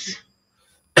happens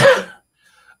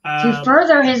to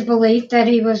further his belief that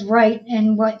he was right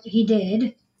in what he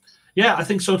did. Yeah, I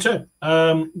think so too.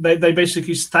 They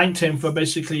basically thanked him for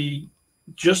basically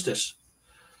justice.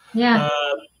 Yeah.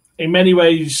 In many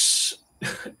ways,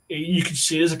 you could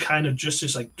see it as a kind of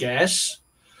justice, I guess,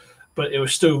 but it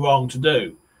was still wrong to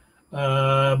do.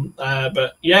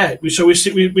 But yeah,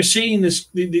 we're seeing this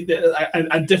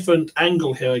a different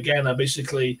angle here again.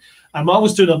 Basically, I'm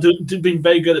always being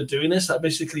very good at doing this. That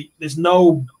basically, there's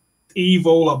no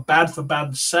evil or bad for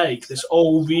bad's sake. There's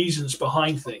all reasons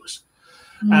behind things.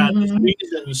 And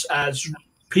reasons as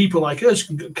people like us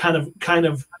can kind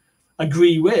of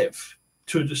agree with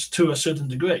to a certain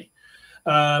degree.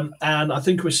 And I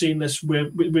think we're seeing this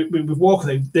with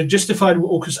Walker. They've justified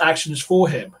Walker's actions for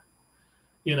him,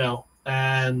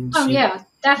 and yeah,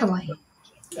 definitely.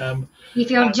 He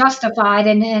feels justified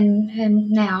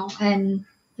and now and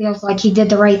feels like he did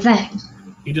the right thing.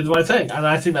 He did the right thing, and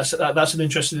I think that's an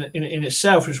interest in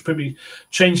itself, which probably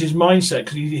changed his mindset,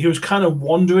 because he was kind of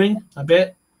wandering a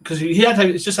bit, because he had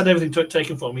everything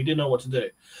taken from him. He didn't know what to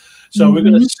do. So we're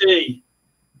going to see.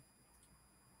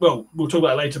 Well, we'll talk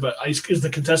about it later. But is the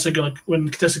Contessa going to, when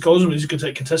Contessa calls him, is he going to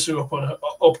take Contessa up on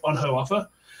her offer,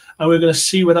 and we're going to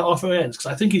see where that offer ends,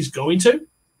 because I think he's going to,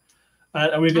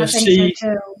 and we're going to see.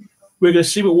 So we're going to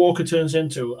see what Walker turns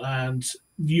into, and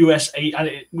USA,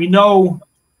 and we know.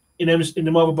 In the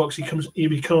Marvel books, he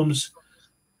becomes,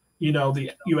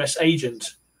 the U.S.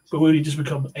 agent. But will he just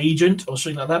become agent or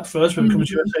something like that first? When he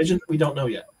becomes U.S. agent, we don't know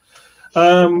yet.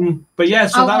 But yeah,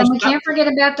 so we can't forget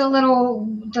about the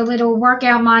little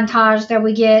workout montage that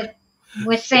we get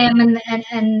with Sam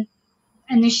and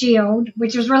the Shield,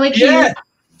 which was really cute. Yeah,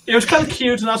 it was kind of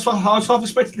cute, and I was half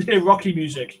expecting to hear Rocky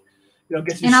music.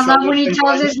 And I love when he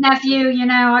tells his nephew,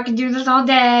 I can do this all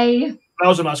day. That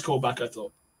was a nice callback, I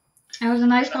thought. That was a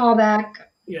nice callback.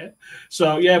 Yeah.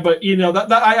 So yeah, but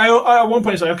that I at one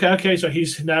point it's like okay, so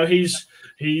he's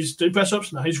doing press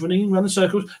ups, now he's running around the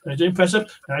circles, now he's doing press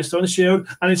ups, now he's throwing a shield,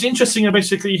 and it's interesting that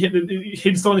basically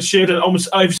him throwing a shield, and almost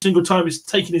every single time he's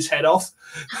taking his head off.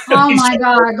 Oh my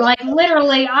god! Like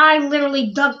I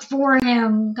literally ducked for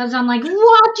him because I'm like,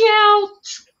 watch out.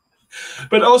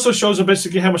 But it also shows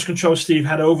basically how much control Steve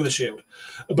had over the shield.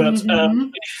 But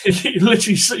you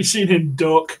literally seen him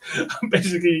duck.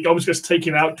 Basically, he almost gets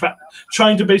taken out,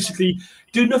 trying to basically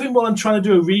do nothing more than trying to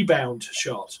do a rebound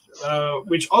shot,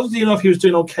 which oddly enough he was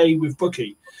doing okay with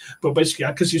Bucky, but basically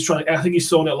because he's trying, I think he's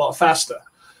throwing it a lot faster,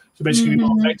 to basically be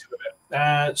more effective with it.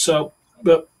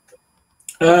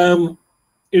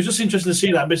 It was just interesting to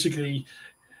see that basically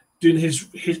doing his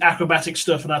acrobatic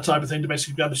stuff and that type of thing to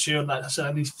basically grab the shield,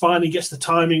 and he finally gets the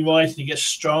timing right, and he gets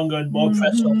stronger and more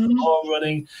press up and more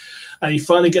running, and he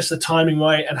finally gets the timing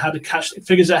right and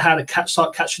figures out how to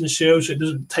start catching the shield so it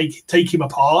doesn't take him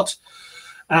apart.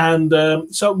 And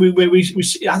so we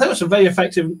see, I think it was a very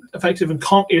effective and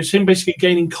it was him basically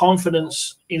gaining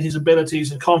confidence in his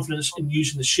abilities and confidence in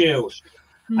using the shield,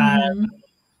 and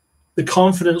the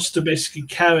confidence to basically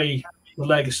carry the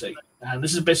legacy. And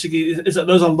this is basically there's a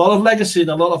lot of legacy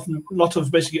and a lot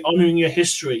of basically honoring your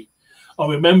history or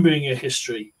remembering your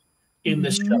history in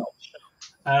this show.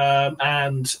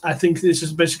 And I think this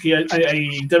is basically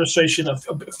a demonstration of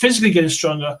physically getting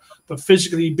stronger, but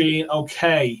physically being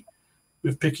okay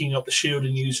with picking up the shield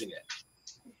and using it.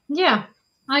 Yeah,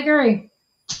 I agree.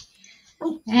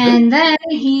 And then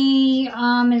he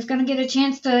is going to get a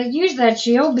chance to use that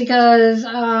shield because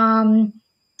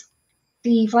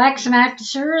the Flag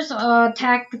Smashers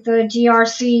attacked the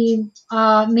GRC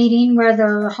meeting where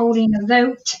they're holding a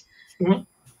vote. Mm-hmm.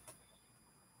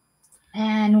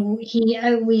 And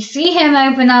we see him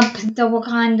open up the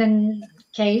Wakandan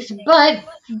case, but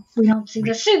we don't see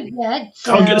the suit yet.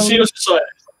 So. Can't get to see us inside.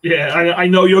 Yeah, I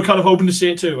know you're kind of hoping to see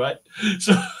it too, right?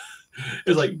 So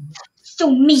it's like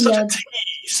such a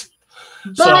tease.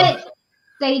 But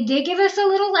they did give us a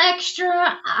little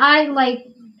extra. I like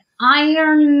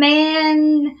Iron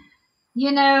Man,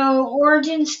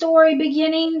 origin story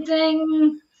beginning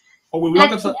thing. Oh, we at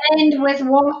the end with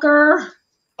Walker.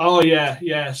 Oh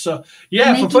yeah. So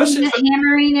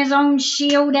hammering his own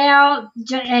shield out,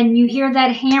 and you hear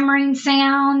that hammering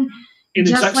sound in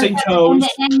the exact same tones.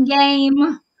 In the end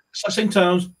game. Same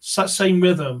tones, same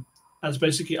rhythm as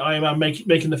basically Iron Man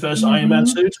making the first Iron Man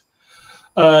suit.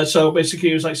 So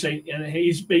basically, it was like saying, and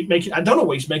he's making. I don't know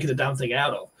what he's making the damn thing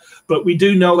out of, but we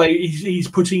do know that he's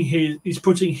putting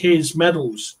his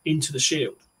medals into the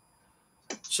shield.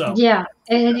 So yeah,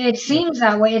 it seems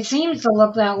that way. It seems to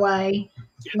look that way.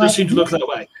 It does seem to look that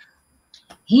way.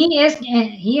 He is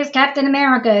Captain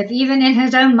America. If even in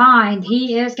his own mind,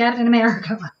 he is Captain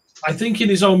America. I think in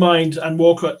his own mind, and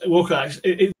Walker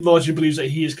largely believes that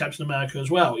he is Captain America as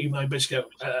well, even though basically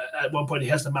at one point he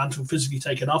has the mantle physically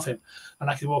taken off him, and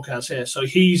like Walker has here. So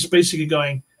he's basically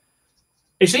going.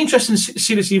 It's interesting to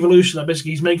see this evolution. That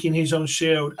basically he's making his own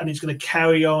shield, and he's going to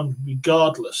carry on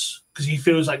regardless because he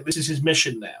feels like this is his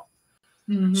mission now.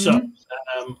 Mm-hmm. So,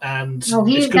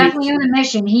 he's definitely on a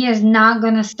mission. He is not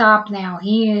going to stop now.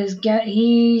 He's a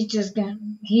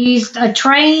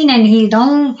train, and he's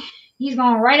going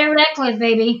right over that cliff,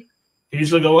 baby.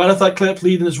 He's going to go right off that cliff,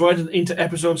 leading us right into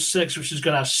episode 6, which is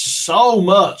going to have so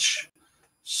much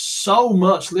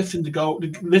story lifting to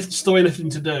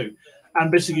do,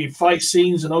 and basically fight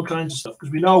scenes and all kinds of stuff.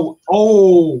 Because we know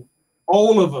all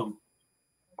of them,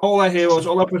 all our heroes,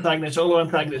 all our protagonists, all our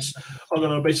antagonists are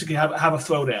going to basically have a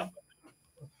throwdown.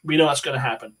 We know that's going to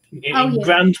happen in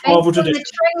grand Marvel tradition. The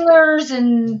trailers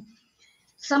and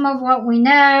some of what we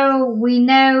know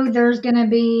there's going to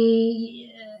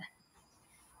be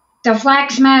the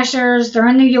Flag Smashers. They're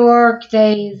in New York.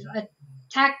 They've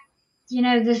attacked,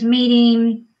 this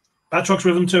meeting. Batrock's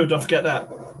with them too. Don't forget that.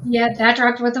 Yeah,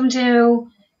 Batrock's with them too.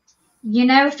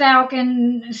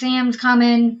 Falcon, Sam's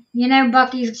coming.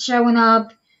 Bucky's showing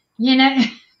up.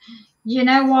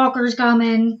 Walker's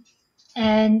coming,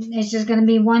 and it's just going to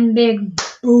be one big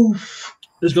boof.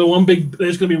 There's going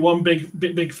to be one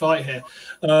big fight here,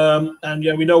 and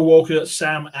we know Walker,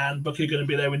 Sam, and Bucky are going to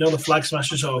be there. We know the Flag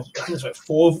Smashers are. I think there's like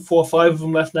four or five of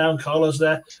them left now, and Carla's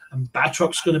there, and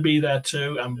Batrock's going to be there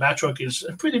too. And Batrock is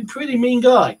a pretty mean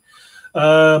guy.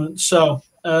 We're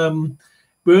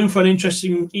in for an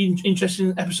interesting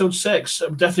episode 6.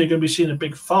 I'm definitely going to be seeing a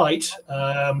big fight.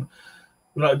 I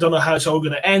don't know how it's all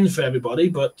going to end for everybody,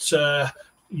 but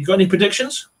you got any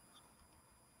predictions?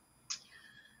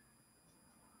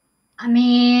 I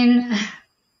mean,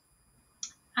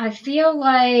 I feel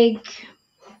like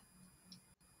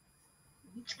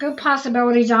it's a good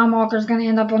possibility John Walker's going to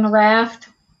end up on the raft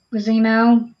with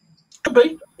Zemo. Could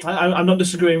be. I'm not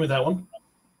disagreeing with that one.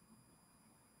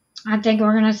 I think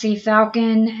we're going to see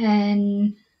Falcon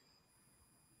and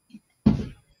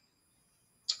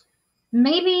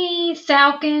maybe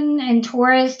Falcon and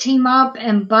Torres team up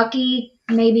and Bucky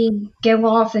maybe go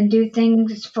off and do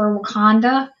things for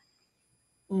Wakanda.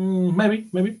 Maybe.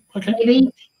 Okay. Maybe.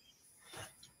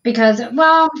 Because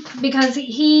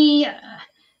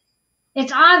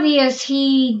it's obvious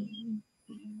he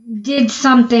did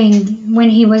something when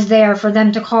he was there for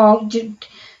them to call.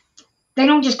 They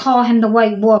don't just call him the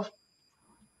White Wolf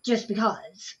just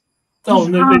because. Oh,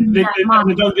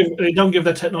 they don't give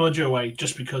their technology away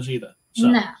just because either. So.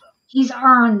 No, he's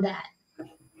earned that,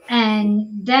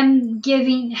 and them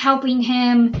helping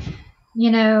him,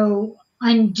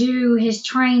 undo his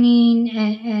training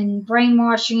and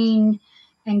brainwashing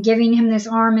and giving him this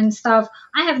arm and stuff.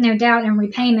 I have no doubt in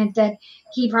repayment that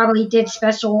he probably did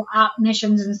special op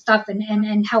missions and stuff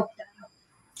and helped them.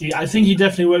 Yeah, I think he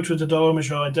definitely worked with Adora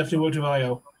Michelle. I definitely worked with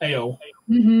AO.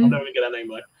 Mm-hmm. I'll never get that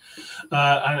name right.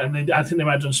 I think they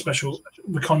might have done special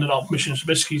Wakanda op missions.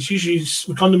 Basically,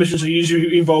 Wakanda missions are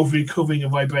usually involved recovering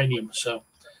of vibranium. So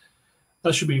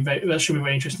that should be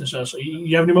very interesting as well. So,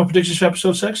 you have any more predictions for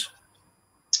episode 6?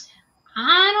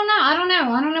 I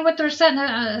don't know what they're setting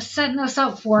us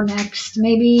up for next.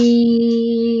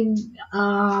 Maybe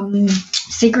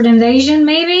Secret Invasion,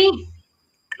 maybe.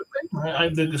 I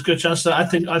think there's a good chance that I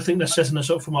think they're setting us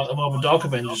up for more of a Dark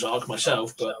Avengers arc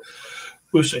myself, but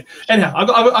we'll see. Anyhow, I've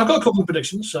got a couple of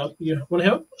predictions. So you want to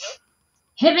hear them?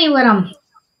 Hit me with them.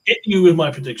 Hit you with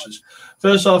my predictions.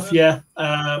 First off,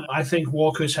 I think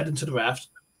Walker is heading to the raft.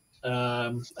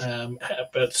 But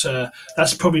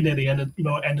that's probably near the end of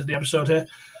the episode here.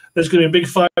 There's going to be a big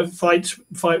fight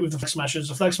with the Flag Smashers.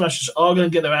 The Flag Smashers are going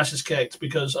to get their asses kicked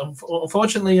because,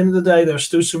 unfortunately, at the end of the day, there are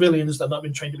still civilians that have not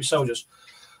been trained to be soldiers.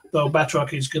 Though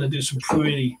Batroc is going to do some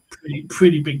pretty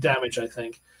big damage, I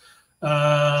think.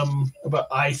 But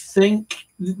I think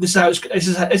this is how it's going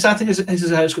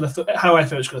to how I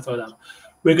feel it's going to throw down.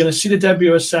 We're going to see the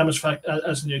debut of Sam as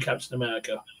the new Captain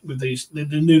America with the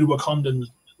new Wakandan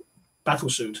battle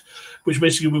suit, which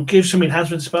basically will give some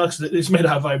enhancements because it's made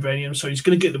out of vibranium, so he's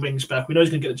going to get the wings back. We know he's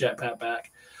going to get the jetpack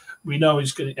back. We know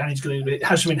he's going to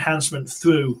have some enhancement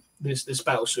through this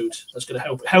battle suit that's going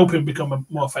to help him become a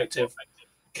more effective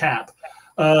Cap.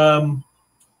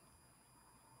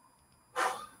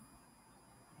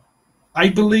 I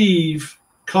believe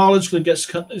Carla's going to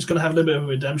have a little bit of a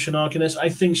redemption arc in this. I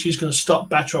think she's going to stop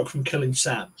Batroc from killing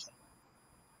Sam.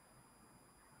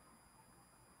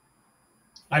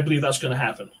 I believe that's going to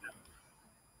happen.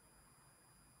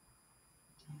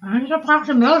 There's a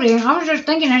possibility. I was just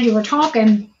thinking as you were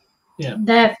talking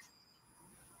that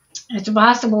it's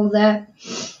possible that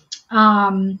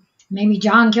maybe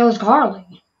John kills Carly.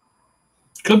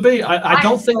 Could be. I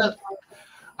don't think that.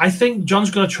 I think John's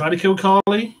going to try to kill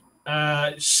Carly.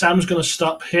 Sam's going to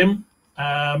stop him.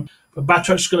 But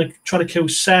Batroc's going to try to kill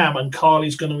Sam, and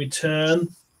Carly's going to return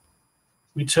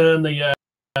the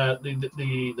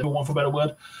one for a better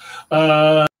word.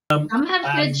 I'm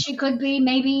happy she could be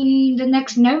maybe the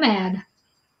next Nomad.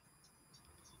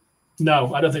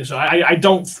 No, I don't think so. I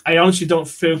honestly don't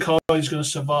feel Carly's going to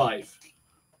survive.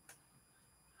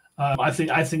 I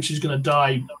think she's going to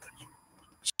die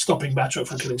stopping Batroc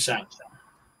from killing Sam.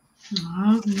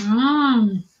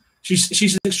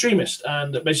 She's an extremist,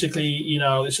 and basically,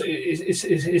 this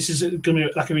is going to be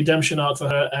like a redemption arc for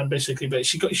her, and basically, but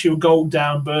she will go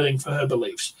down burning for her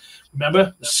beliefs.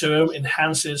 Remember, the serum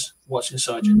enhances what's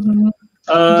inside you. Mm-hmm.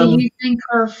 Do you think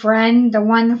her friend, the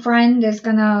one friend, is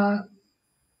going to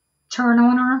turn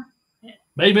on her?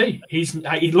 Maybe he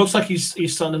looks like he's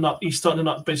starting to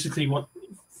not basically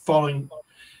following.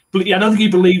 But I don't think he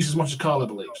believes as much as Carla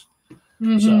believes.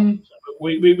 Mm-hmm. So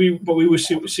we will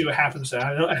see what happens there.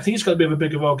 I think he's got a bit of a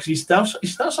bigger role because he's now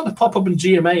starting to pop up in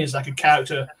GMA as like a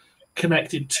character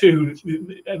connected to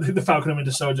the Falcon and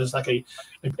Winter Soldier, as like a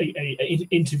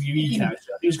interviewee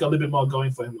character. I think he's got a little bit more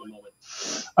going for him at the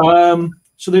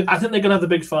moment. I think they're going to have the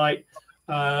big fight.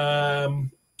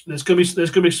 There's going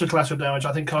to be some collateral damage.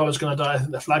 I think Carla's going to die. I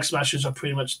think the Flag Smashers are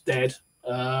pretty much dead.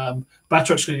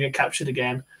 Batroc's going to get captured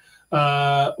again.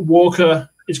 Walker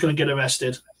is going to get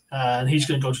arrested, and he's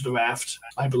going to go to the raft,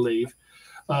 I believe.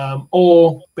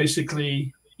 Or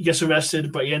basically he gets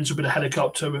arrested, but he ends up in a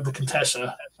helicopter with the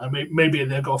Contessa, and maybe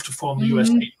they'll go off to form the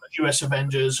US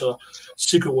Avengers or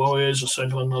Secret Warriors or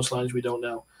something along those lines. We don't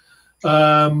know.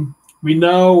 We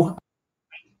know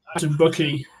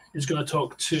Bucky is going to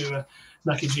talk to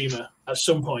Nakajima at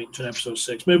some point in episode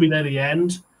 6, maybe near the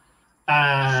end.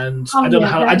 And I don't know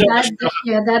how. That's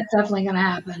definitely going to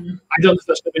happen. I don't know if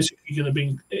that's basically going to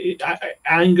be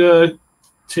anger,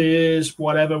 tears,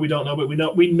 whatever. We don't know, but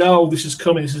we know this is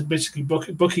coming. This is basically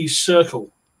Bucky's circle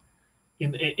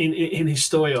in his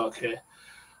story arc here.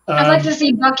 I'd like to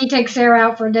see Bucky take Sarah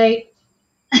out for a date.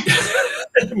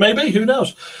 Maybe, who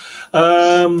knows?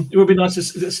 It would be nice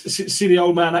to see the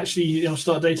old man actually,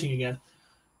 start dating again.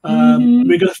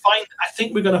 We're going to find. I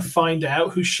think we're going to find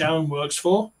out who Sharon works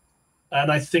for. And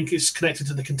I think it's connected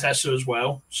to the Contessa as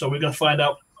well. So we're going to find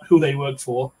out who they work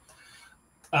for.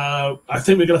 I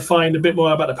think we're going to find a bit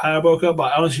more about the Powerbroker, but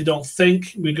I honestly don't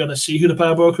think we're going to see who the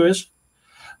Powerbroker is.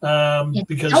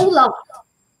 Because Zolo.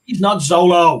 He's not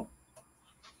Zolo.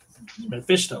 He's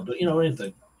Mephisto, don't you know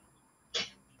anything?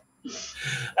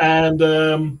 And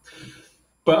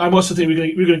but I also think we're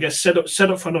going to get set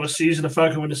up for another season of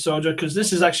Falcon Winter Soldier, because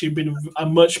this has actually been a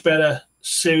much better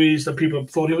series than people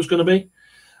thought it was going to be.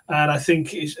 And I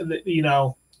think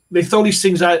they throw these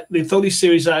things out. They throw these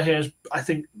series out here, I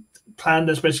think, planned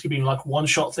as basically being like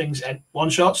one-shot things and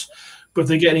one-shots. But if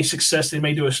they get any success, they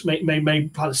may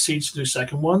plant seeds to do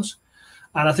second ones.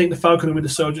 And I think the Falcon and Winter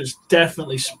Soldier is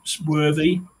definitely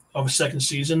worthy of a second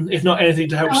season, if not anything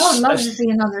to help. I would love to see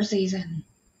another season.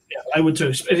 Yeah, I would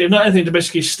too. If not anything to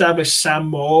basically establish Sam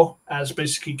Moore as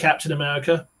basically Captain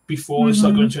America before they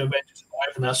start going to Avengers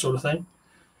strength and that sort of thing.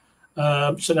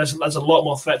 So there's a lot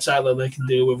more threats out there they can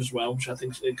deal with as well, which I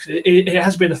think it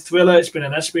has been a thriller. It's been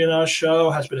an espionage show.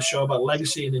 Has been a show about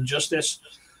legacy and injustice.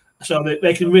 So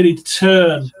they can really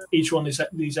turn each one of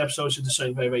these episodes into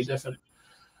something very, very different.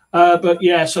 But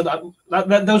yeah, so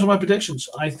those are my predictions.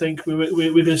 I think we're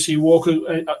going to see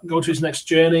Walker go to his next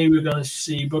journey. We're going to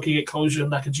see Bucky get closure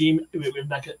with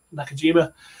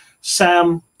Nakajima.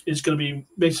 Sam is going to be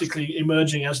basically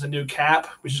emerging as the new Cap,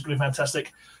 which is going to be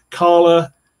fantastic.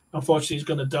 Carla, unfortunately, is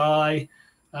going to die,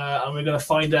 and we're going to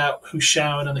find out who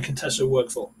Sharon and the Contessa work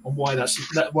for, and why that's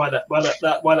going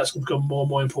to become more and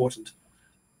more important.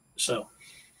 So,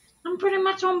 I'm pretty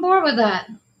much on board with that.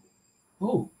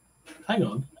 Oh, hang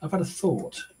on, I've had a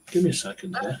thought. Give me a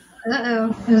second here.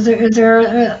 Uh-oh. Is there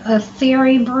a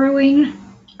theory brewing?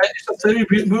 It's a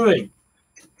theory brewing,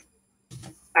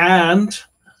 and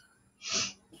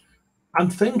I'm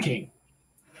thinking,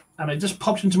 and it just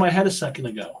popped into my head a second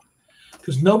ago,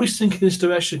 because nobody's thinking this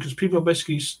direction, because people are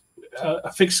basically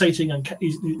fixating on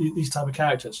these type of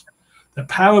characters. The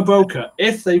Powerbroker,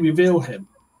 if they reveal him,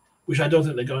 which I don't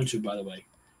think they're going to, by the way,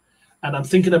 and I'm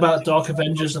thinking about Dark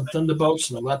Avengers and Thunderbolts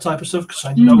and all that type of stuff, because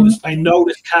I know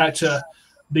this character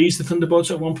leads the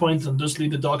Thunderbolts at one point and does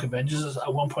lead the Dark Avengers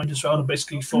at one point as well, and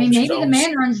basically forms maybe the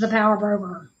man runs the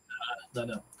Powerbroker.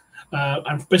 No.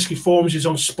 And basically forms his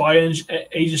own spy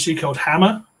agency called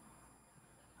Hammer.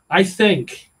 I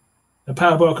think the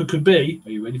Powerbroker could be,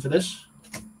 are you ready for this?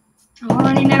 I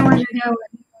already know where you're going.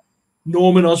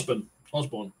 Norman Osborn.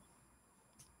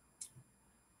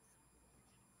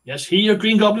 Yes, he of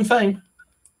Green Goblin fame.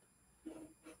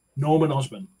 Norman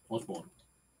Osborn.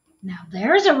 Now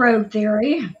there's a road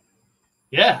theory.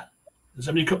 Yeah. Has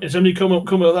somebody come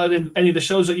up with that in any of the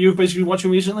shows that you've basically been watching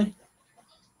recently?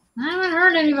 I haven't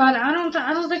heard anybody. I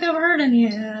don't think I've heard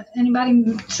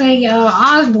anybody say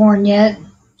Osborn yet.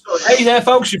 So, hey there,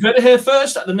 folks! You've heard it here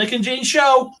first at the Nick and Gene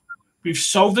Show. We've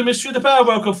solved the mystery of the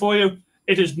Powerbroker for you.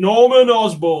 It is Norman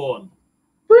Osborn.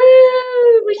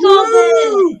 Woo! We solved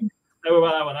it. Know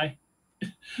about that one, eh?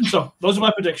 So those are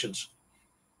my predictions.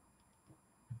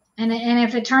 And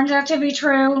if it turns out to be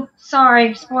true,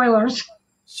 sorry, spoilers.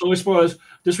 Sorry, spoilers.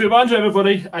 Just a reminder,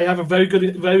 everybody, I have a very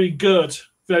good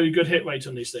hit rate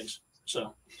on these things.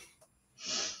 So.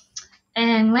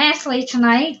 And lastly,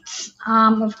 tonight,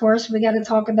 of course, we got to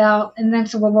talk about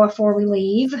Invincible before we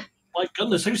leave. My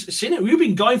goodness, have you seen it? We've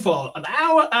been going for an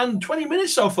hour and 20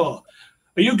 minutes so far.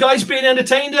 Are you guys being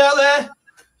entertained out there?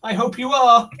 I hope you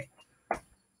are.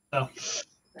 So.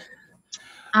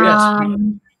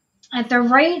 Yes. At the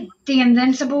rate the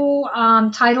Invincible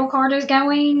title card is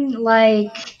going,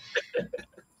 like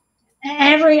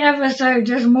every episode,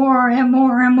 just more and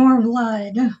more and more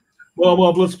blood.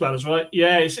 More blood splatters, right?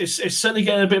 Yeah, it's certainly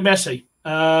getting a bit messy.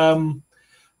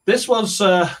 This was,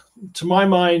 to my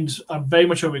mind, very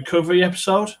much a recovery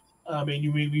episode. I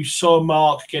mean, we saw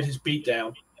Mark get his beat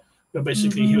down, but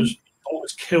basically he was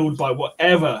almost killed by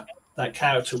whatever that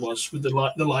character was with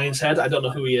the lion's head. I don't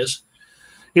know who he is.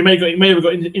 He may have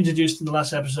got introduced in the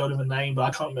last episode of a name, but I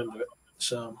can't remember it.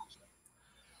 So,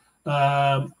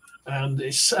 and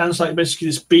it sounds like basically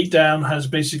this beatdown has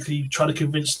basically tried to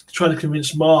convince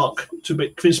Mark to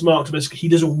basically he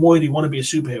doesn't really want to be a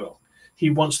superhero. He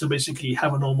wants to basically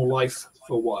have a normal life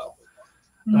for a while.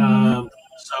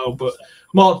 But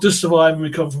Mark does survive and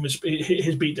recover from his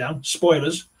beatdown.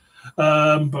 Spoilers.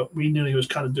 But we knew he was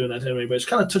kind of doing that anyway. But it's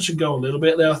kind of touch and go a little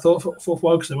bit there, I thought, for a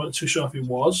while, because they weren't too sure if he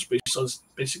was. But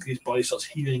basically his body starts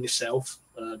healing itself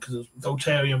because of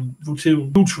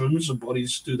Voltarians and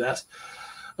bodies do that.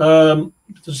 Some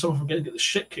of them get the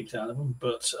shit kicked out of them,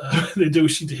 but they do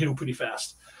seem to heal pretty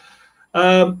fast.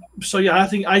 So yeah,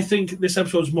 I think this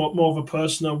episode is more of a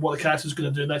personal what the character's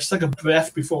going to do next. It's like a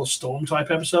breath before the storm type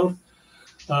episode.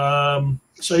 So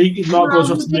Mark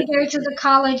goes off to go to the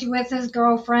college with his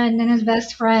girlfriend and his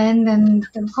best friend, and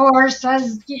of course,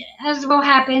 as will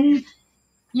happen,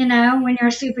 when you're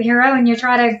a superhero and you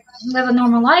try to live a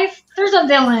normal life, there's a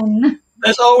villain.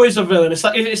 There's always a villain. It's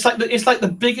like the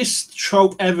biggest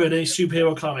trope ever in a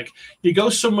superhero comic. You go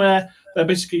somewhere, they're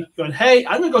basically going, "Hey,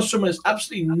 I'm gonna go somewhere that's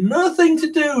absolutely nothing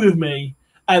to do with me,"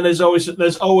 and there's always a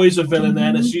villain there.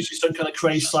 And there's usually some kind of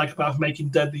crazy psychopath making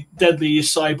deadly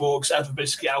cyborgs out of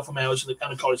basically alpha males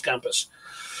on a college campus.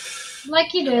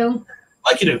 Like you do.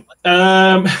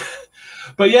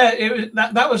 But yeah,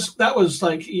 that was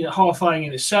like horrifying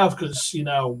in itself, because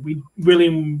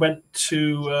William went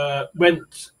to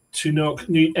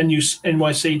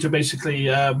NYC to basically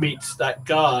meet that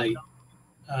guy.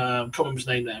 Can't remember his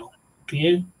name now. Can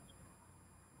you?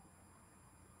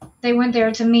 They went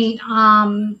there to meet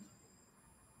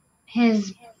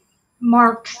his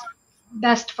Mark's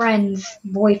best friend's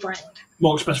boyfriend.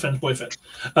 Mark's best friend's boyfriend.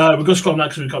 We're going to call him that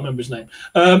because we can't remember his name.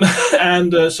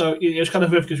 So it was kind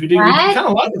of weird because we kind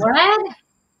of like him. Brad?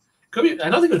 Could be, I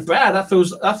don't think it was Brad. I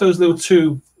thought those little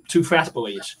two frat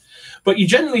boys. But you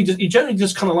generally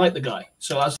just kind of like the guy.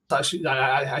 So that's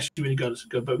actually really good.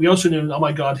 But we also knew, oh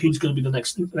my god, he's going to be the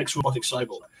next robotic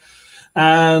cyborg.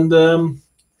 And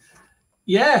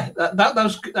yeah,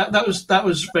 that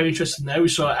was very interesting. There we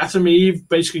saw Atom Eve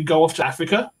basically go off to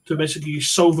Africa to basically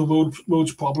solve the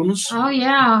world's problems. Oh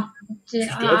yeah,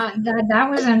 that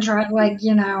was interesting. Like,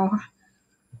 you know,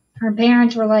 her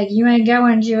parents were like, "You ain't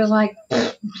going." She was like,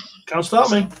 "Can't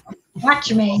stop me.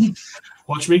 Watch me.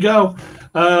 Watch me go."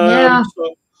 Yeah.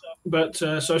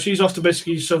 So she's off to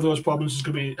basically solve those problems. It's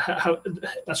gonna be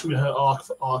that's gonna be her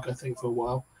arc, I think, for a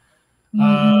while.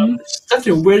 It's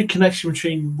definitely a weird connection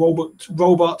between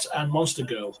robot and monster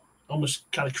girl.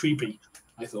 Almost kind of creepy,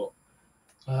 I thought.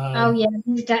 Oh yeah,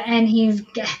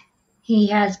 he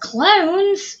has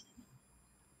clones.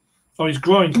 Oh, he's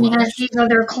growing clones. He has these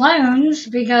other clones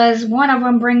because one of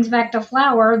them brings back the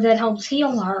flower that helps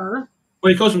heal her.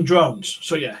 Well, he calls them drones.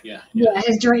 So yeah. Yeah,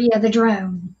 the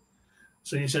drone.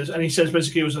 So he says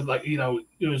basically it was like, you know,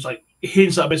 it was like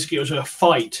hints that basically it was a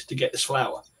fight to get this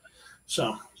flower.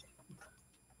 So.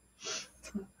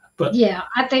 But yeah,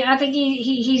 I think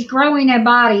he's growing a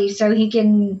body so he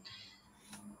can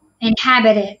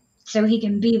inhabit it, so he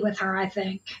can be with her. I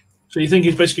think. So you think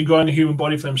he's basically growing a human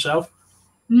body for himself?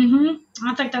 I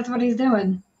think that's what he's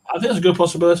doing. I think that's a good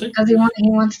possibility because he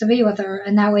wants to be with her,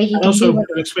 and that way he can. Also, be with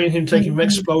her. Explain him taking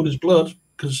Rex Exploder's blood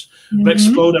because Rex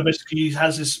Exploder basically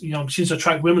has this, you know, seems to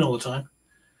attract women all the time.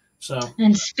 So.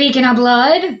 And speaking of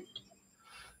blood.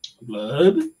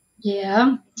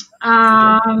 Yeah.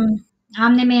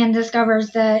 Omni-Man discovers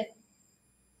that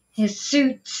his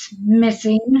suit's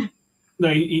missing. No,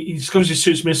 he discovers his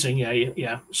suit's missing.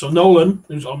 Yeah. So Nolan,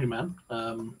 who's Omni-Man,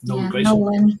 Nolan Grayson.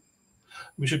 Nolan.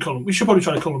 We should probably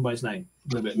try to call him by his name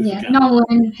a little bit. Yeah,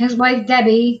 Nolan. His wife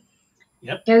Debbie.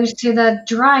 Yep. Goes to the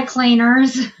dry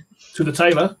cleaners. To the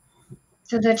tailor.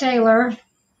 To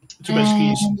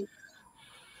basically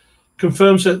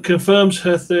confirms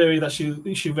her theory that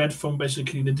she read from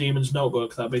basically the Demon's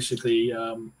Notebook that basically.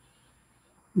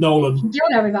 Nolan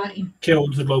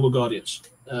killed the Global Guardians.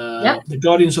 The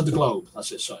Guardians of the Globe.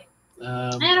 That's it. Sorry.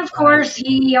 And of course,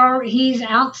 he's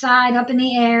outside, up in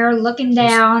the air, looking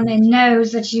down, and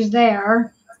knows that she's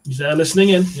there. He's there, listening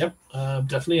in. Yep,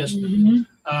 definitely is. And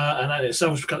that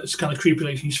itself, it's kind of creepy.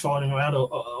 Like he's following around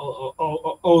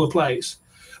all the place.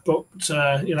 But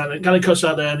you know, it kind of cuts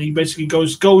out there, and he basically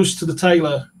goes to the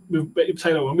tailor with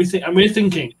Taylor, and we're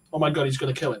thinking, oh my god, he's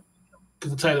going to kill him.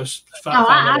 Because the Taylor's I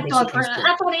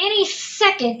thought any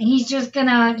second he's just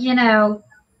gonna, you know,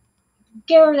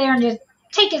 go over there and just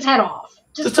take his head off.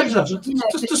 Just take his head off.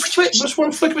 Just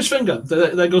one flick of his finger.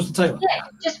 There goes the Taylor.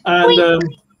 Yeah,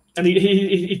 and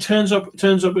he turns up with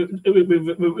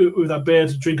that bear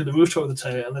to drink at the rooftop of the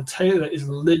Taylor, and the Taylor is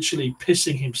literally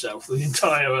pissing himself the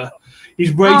entire. He's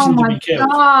raging to be killed.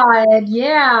 Oh my god!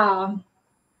 Yeah.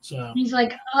 So he's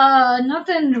like,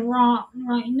 nothing's wrong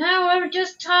right now. I'm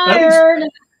just tired.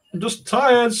 I'm just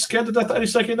tired, scared to death any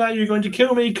second now. You're going to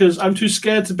kill me because I'm too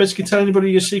scared to basically tell anybody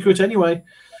your secret anyway.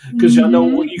 Because I know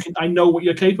what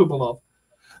you're capable of.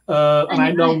 And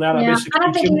I know now that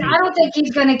basically. I don't think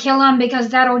he's going to kill him because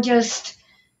that'll just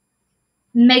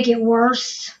make it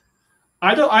worse.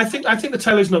 I think the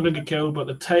Taylor's not going to get killed, but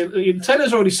the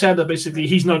Taylor's already said that basically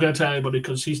he's not going to tell anybody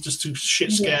because he's just too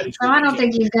shit scared. Yeah. So I don't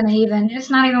think he's going to even. It's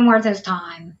not even worth his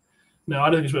time. No, I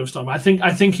don't think it's worth his time. I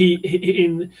think he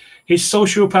in his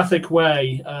sociopathic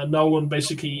way, Nolan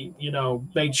basically, you know,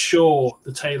 made sure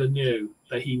the Taylor knew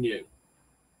that he knew.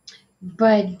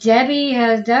 But Debbie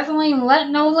has definitely let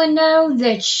Nolan know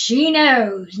that she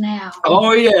knows now.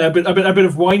 Oh yeah, a bit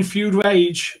of wine feud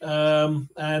rage,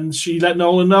 and she let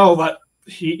Nolan know that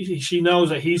she knows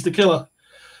that he's the killer.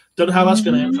 Don't know how that's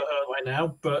going to end for her right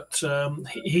now, but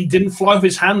he didn't fly off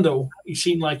his handle. He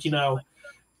seemed like, you know,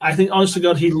 I think honest to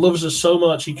God he loves her so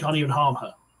much he can't even harm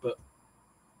her. But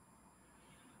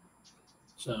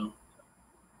so.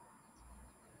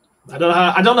 I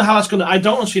don't know how that's going to. I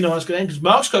don't honestly know how it's going to end because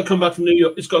Mark's got to come back from New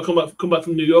York. It's got to come back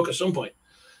from New York at some point.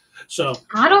 So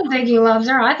I don't think he loves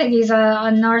her. I think he's a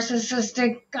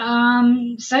narcissistic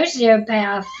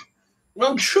sociopath.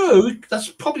 Well, true. That's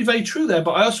probably very true there.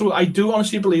 But I do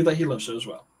honestly believe that he loves her as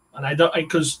well. And I don't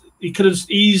because he could have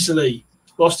easily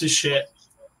lost his shit.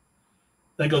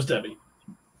 There goes Debbie.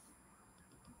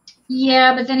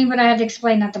 Yeah, but then he would have had to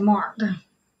explain that to Mark.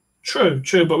 True.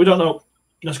 But we don't know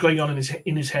what's going on in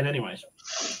his head, anyways,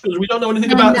 because we don't know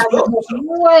anything about this book.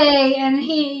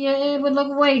 It would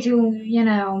look way too, you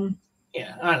know.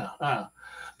 Yeah, I know.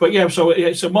 But yeah,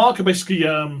 so Mark basically,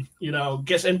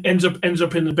 ends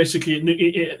up in basically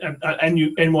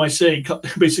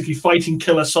NYC, basically fighting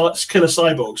killer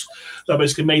cyborgs that are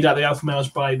basically made out of the alpha males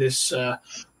by this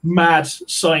mad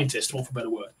scientist, for a better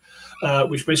word,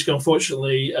 which basically,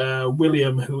 unfortunately,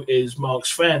 William, who is Mark's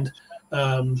friend,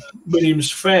 William's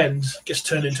friend gets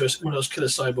turned into one of those killer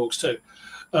cyborgs too,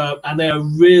 and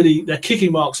they're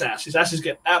kicking Mark's ass. His ass is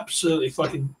getting absolutely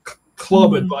fucking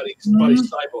clobbered by these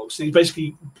cyborgs. So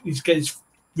he's getting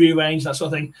rearranged, that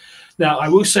sort of thing. Now, I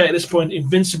will say at this point,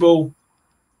 Invincible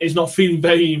is not feeling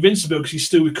very invincible because he's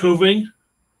still recovering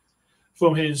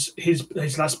from his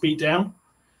last beatdown.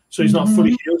 So he's not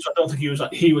fully healed. So I don't think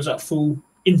he was at full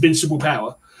invincible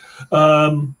power.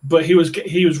 But he was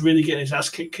really getting his ass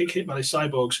kicked by the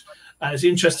cyborgs. And it's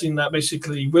interesting that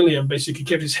basically William basically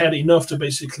kept his head enough to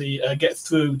basically get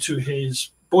through to his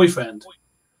boyfriend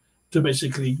to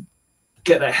basically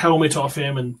get that helmet off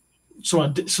him and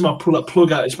somehow pull that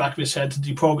plug out his back of his head to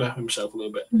deprogram himself a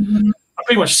little bit. That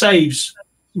pretty much saves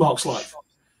Mark's life.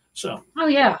 So. Oh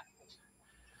yeah.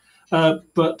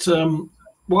 But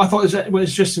what I thought was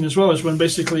interesting as well is when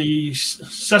basically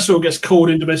Cecil gets called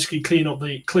in to basically clean up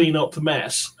the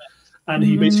mess, and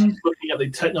he basically looking at the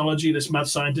technology this mad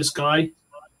scientist guy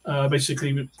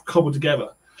basically cobbled together,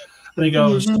 and he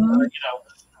goes,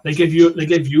 they gave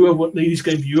you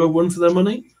a run for their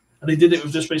money. And they did it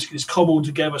with just basically this cobbled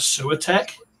together sewer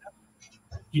tech.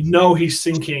 He's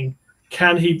thinking,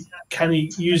 can he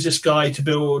use this guy to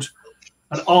build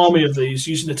an army of these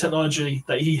using the technology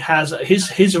that he has at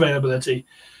his availability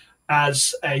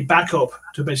as a backup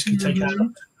to basically take out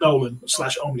Nolan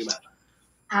 / Omni-Man.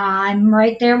 I'm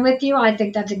right there with you. I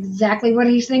think that's exactly what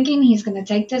he's thinking. He's going to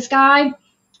take this guy.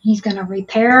 He's going to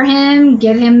repair him,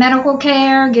 give him medical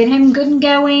care, get him good and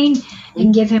going,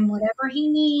 and give him whatever he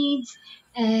needs.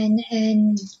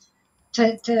 And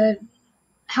to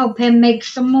help him make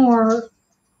some more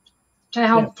to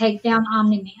help take down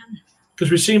Omni-Man.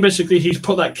 Because we've seen basically he's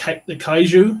put the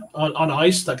kaiju on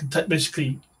ice that can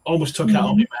basically almost took out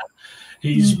Omni-Man.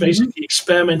 He's basically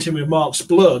experimenting with Mark's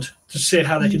blood to see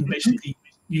how they can basically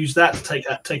use that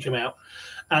to take him out.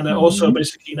 And also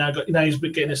basically now he's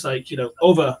getting this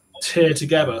other tier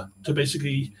together to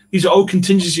basically, these are all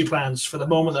contingency plans for the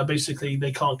moment that basically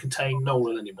they can't contain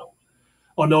Nolan anymore.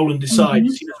 Or Nolan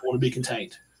decides he doesn't want to be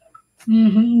contained.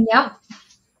 Yep.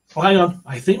 Well, hang on.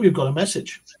 I think we've got a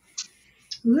message.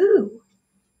 Ooh.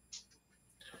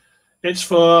 It's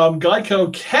from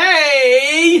Geico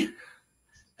Kay.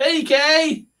 Hey,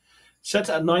 Kay. Set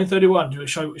at 9:31.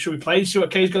 Should we play? See what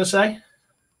Kay's going to say?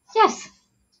 Yes.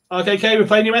 Okay, Kay, we're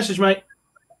playing your message, mate.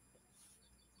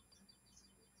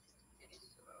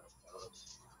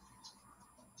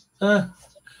 Well,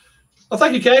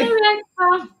 thank you, Kay.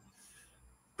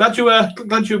 Glad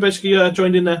you basically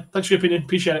joined in there. Thanks for your opinion.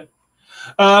 Appreciate it.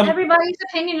 Everybody's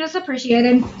opinion is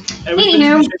appreciated.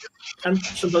 Anywho. And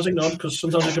sometimes ignored because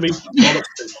sometimes it can be.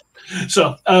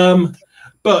 So,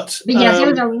 but yes, it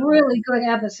was a really good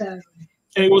episode.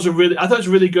 I thought it was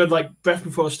a really good Breath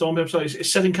Before a Storm episode.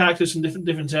 It's setting characters in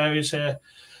different areas here.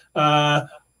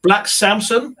 Black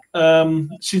Samson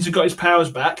seems to have got his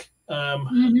powers back.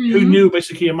 Who knew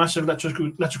basically a massive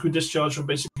electrical discharge from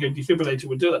basically a defibrillator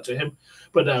would do that to him,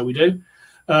 but now we do.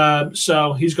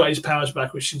 So he's got his powers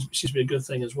back, which seems to be a good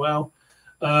thing as well.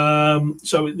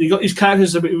 So they got these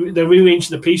characters, they're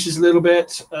rearranging the pieces a little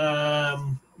bit.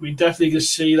 We definitely can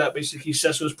see that basically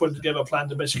Cecil's putting together a plan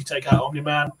to basically take out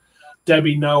Omni-Man.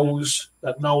 Debbie knows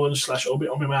that Nolan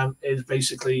 / Omni-Man is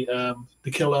basically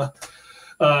the killer.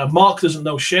 Mark doesn't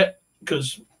know shit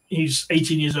because he's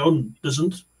 18 years old and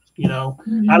doesn't.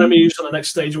 Anime's on the next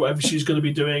stage, whatever she's going to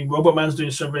be doing. Robot Man's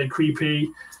doing something very creepy.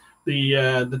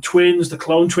 The twins, the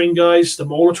clone twin guys, the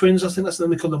Mauler twins, I think that's the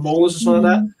name they call the Maulers or something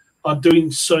like that, are doing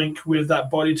something with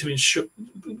that body to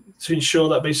ensure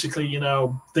that basically,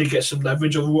 they get some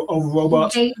leverage over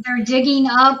robots. They're digging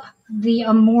up the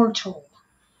Immortal.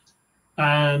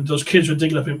 And those kids were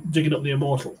digging up the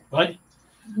Immortal, right?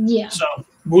 Yeah. So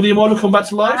will the Immortal come back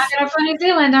to life? I got a funny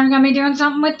feeling they're going to be doing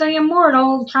something with the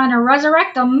Immortal, trying to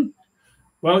resurrect them.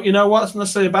 Well, you know what? It's not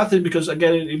necessarily a bad thing because,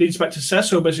 again, it leads back to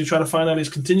Cecil basically trying to find out his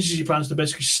contingency plans to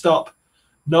basically stop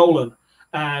Nolan.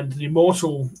 And the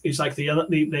Immortal is like the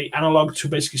analog to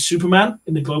basically Superman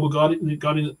in the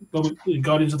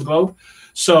Guardians of the Globe.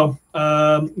 So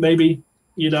maybe,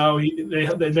 they can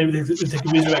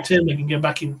resurrect him. They can get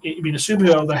back in being a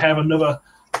superhero. They have another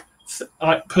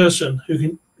person who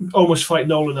can almost fight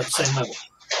Nolan at the same level.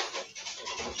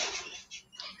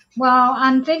 Well,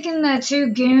 I'm thinking the two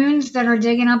goons that are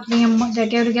digging up that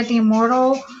go to get the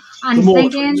Immortal. I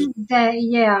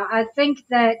think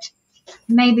that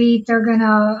maybe they're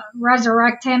gonna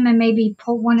resurrect him and maybe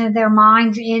put one of their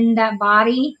minds in that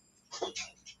body,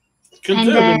 and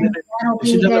then that'll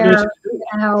be their,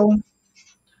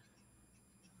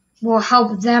 will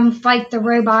help them fight the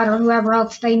robot or whoever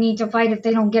else they need to fight if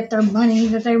they don't get their money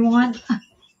that they want.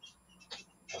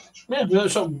 Yeah,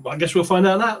 so I guess we'll find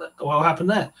out what will happen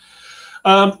there.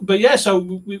 But yeah,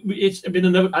 so it's been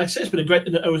another. I say it's been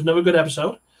it was another good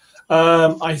episode.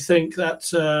 I think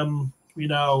that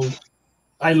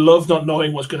I love not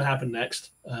knowing what's going to happen next.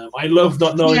 I love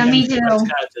not knowing anything about these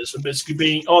characters and basically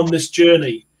being on this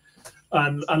journey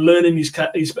and learning these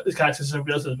characters and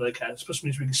everybody else about characters. Plus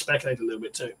means we can speculate a little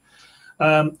bit too.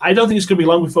 I don't think it's going to be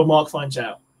long before Mark finds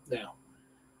out now,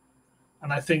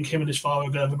 and I think him and his father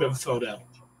are going to have a bit of a throwdown.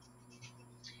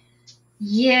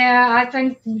 Yeah, I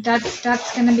think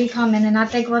that's going to be coming, and I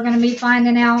think we're going to be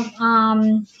finding out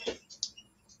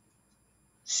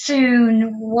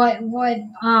soon what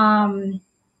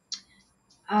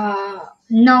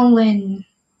Nolan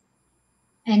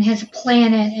and his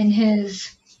planet and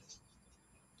his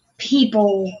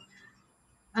people.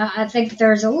 I think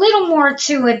there's a little more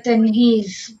to it than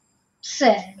he's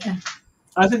said.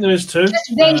 I think there is too.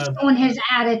 Just based on his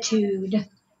attitude.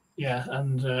 Yeah,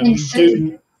 and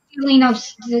feeling of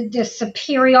the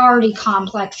superiority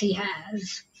complex he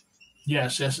has.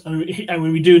 Yes, and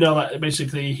we do know that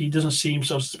basically he doesn't see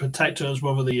himself as the protector as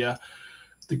well as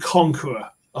the conqueror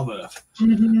of Earth.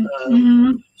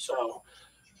 So,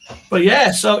 but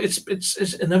yeah, so it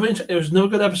was another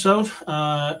good episode.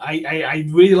 I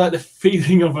really like the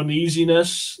feeling of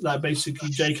uneasiness that basically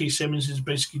J.K. Simmons is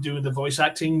basically doing the voice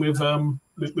acting with Nolan.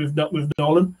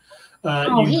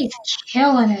 He's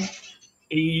killing it.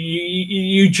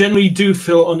 You generally do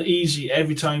feel uneasy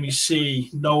every time you see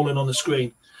Nolan on the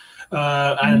screen,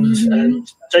 and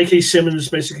J.K. Simmons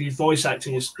basically voice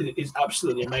acting is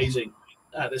absolutely amazing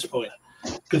at this point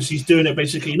because he's doing it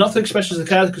basically not through expressions of the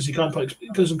character because he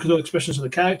doesn't put expressions of the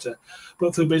character,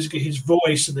 but through basically his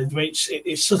voice and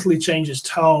it subtly changes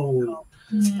tone,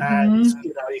 and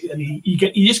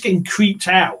you're just getting creeped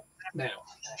out now.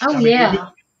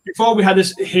 Before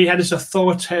he had this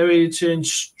authoritarian,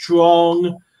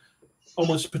 strong,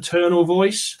 almost paternal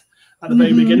voice at the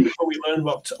very beginning before we learned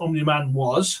what Omni-Man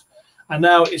was, and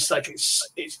now it's like it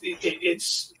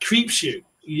creeps you.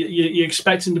 You're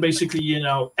expecting to basically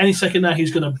any second now he's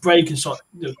going to break and start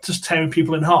just tearing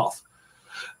people in half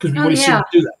because we've already seen him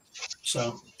do that.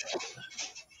 So.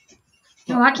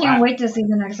 I can't wait to see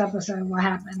the next episode. What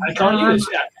happens? I can't either.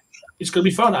 It's going to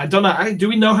be fun. I don't know. Do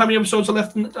we know how many episodes are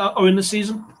left in the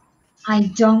season? I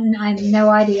have no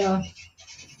idea.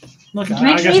 Okay, it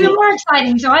makes it even more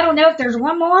exciting. So I don't know if there's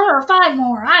one more or 5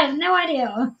 more. I have no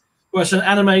idea. Well, it's an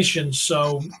animation,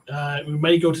 so we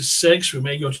may go to 6. We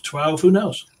may go to 12. Who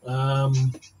knows? I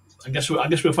guess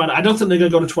we'll find out. I don't think they're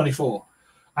going to go to 24.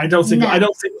 I don't think we're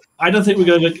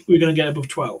going to get above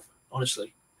 12.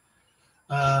 Honestly.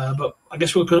 But I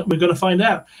guess we're going to find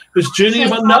out. This journey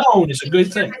of unknown is a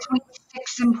good thing. Between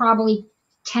 6 and probably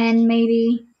 10,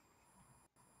 maybe.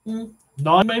 9,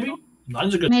 maybe.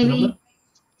 9's a good number.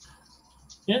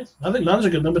 Yeah, I think 9's a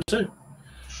good number too.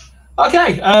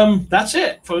 Okay, that's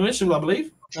it for Invincible, I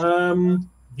believe.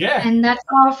 Yeah. And that's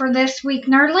all for this week,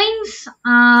 nerdlings.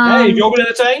 Hey, have you all been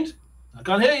entertained? I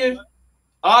can't hear you.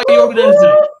 Are you all been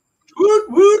entertained? Woot,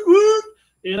 woot, woot.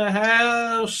 In the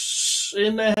house.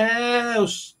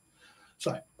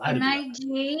 Sorry. Good night,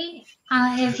 G.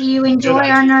 If you enjoy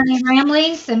our nerdy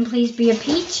ramblings, then please be a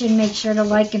peach and make sure to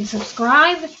like and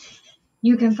subscribe.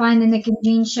 You can find the Nick and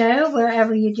Jean Show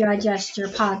wherever you digest your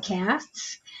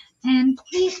podcasts. And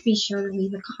please be sure to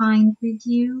leave a kind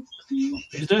review.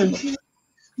 Please do.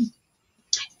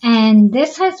 And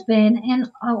this has been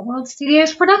an Outworld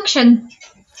Studios production.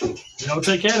 Y'all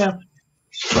take care now.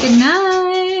 Good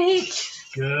night.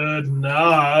 Good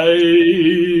night.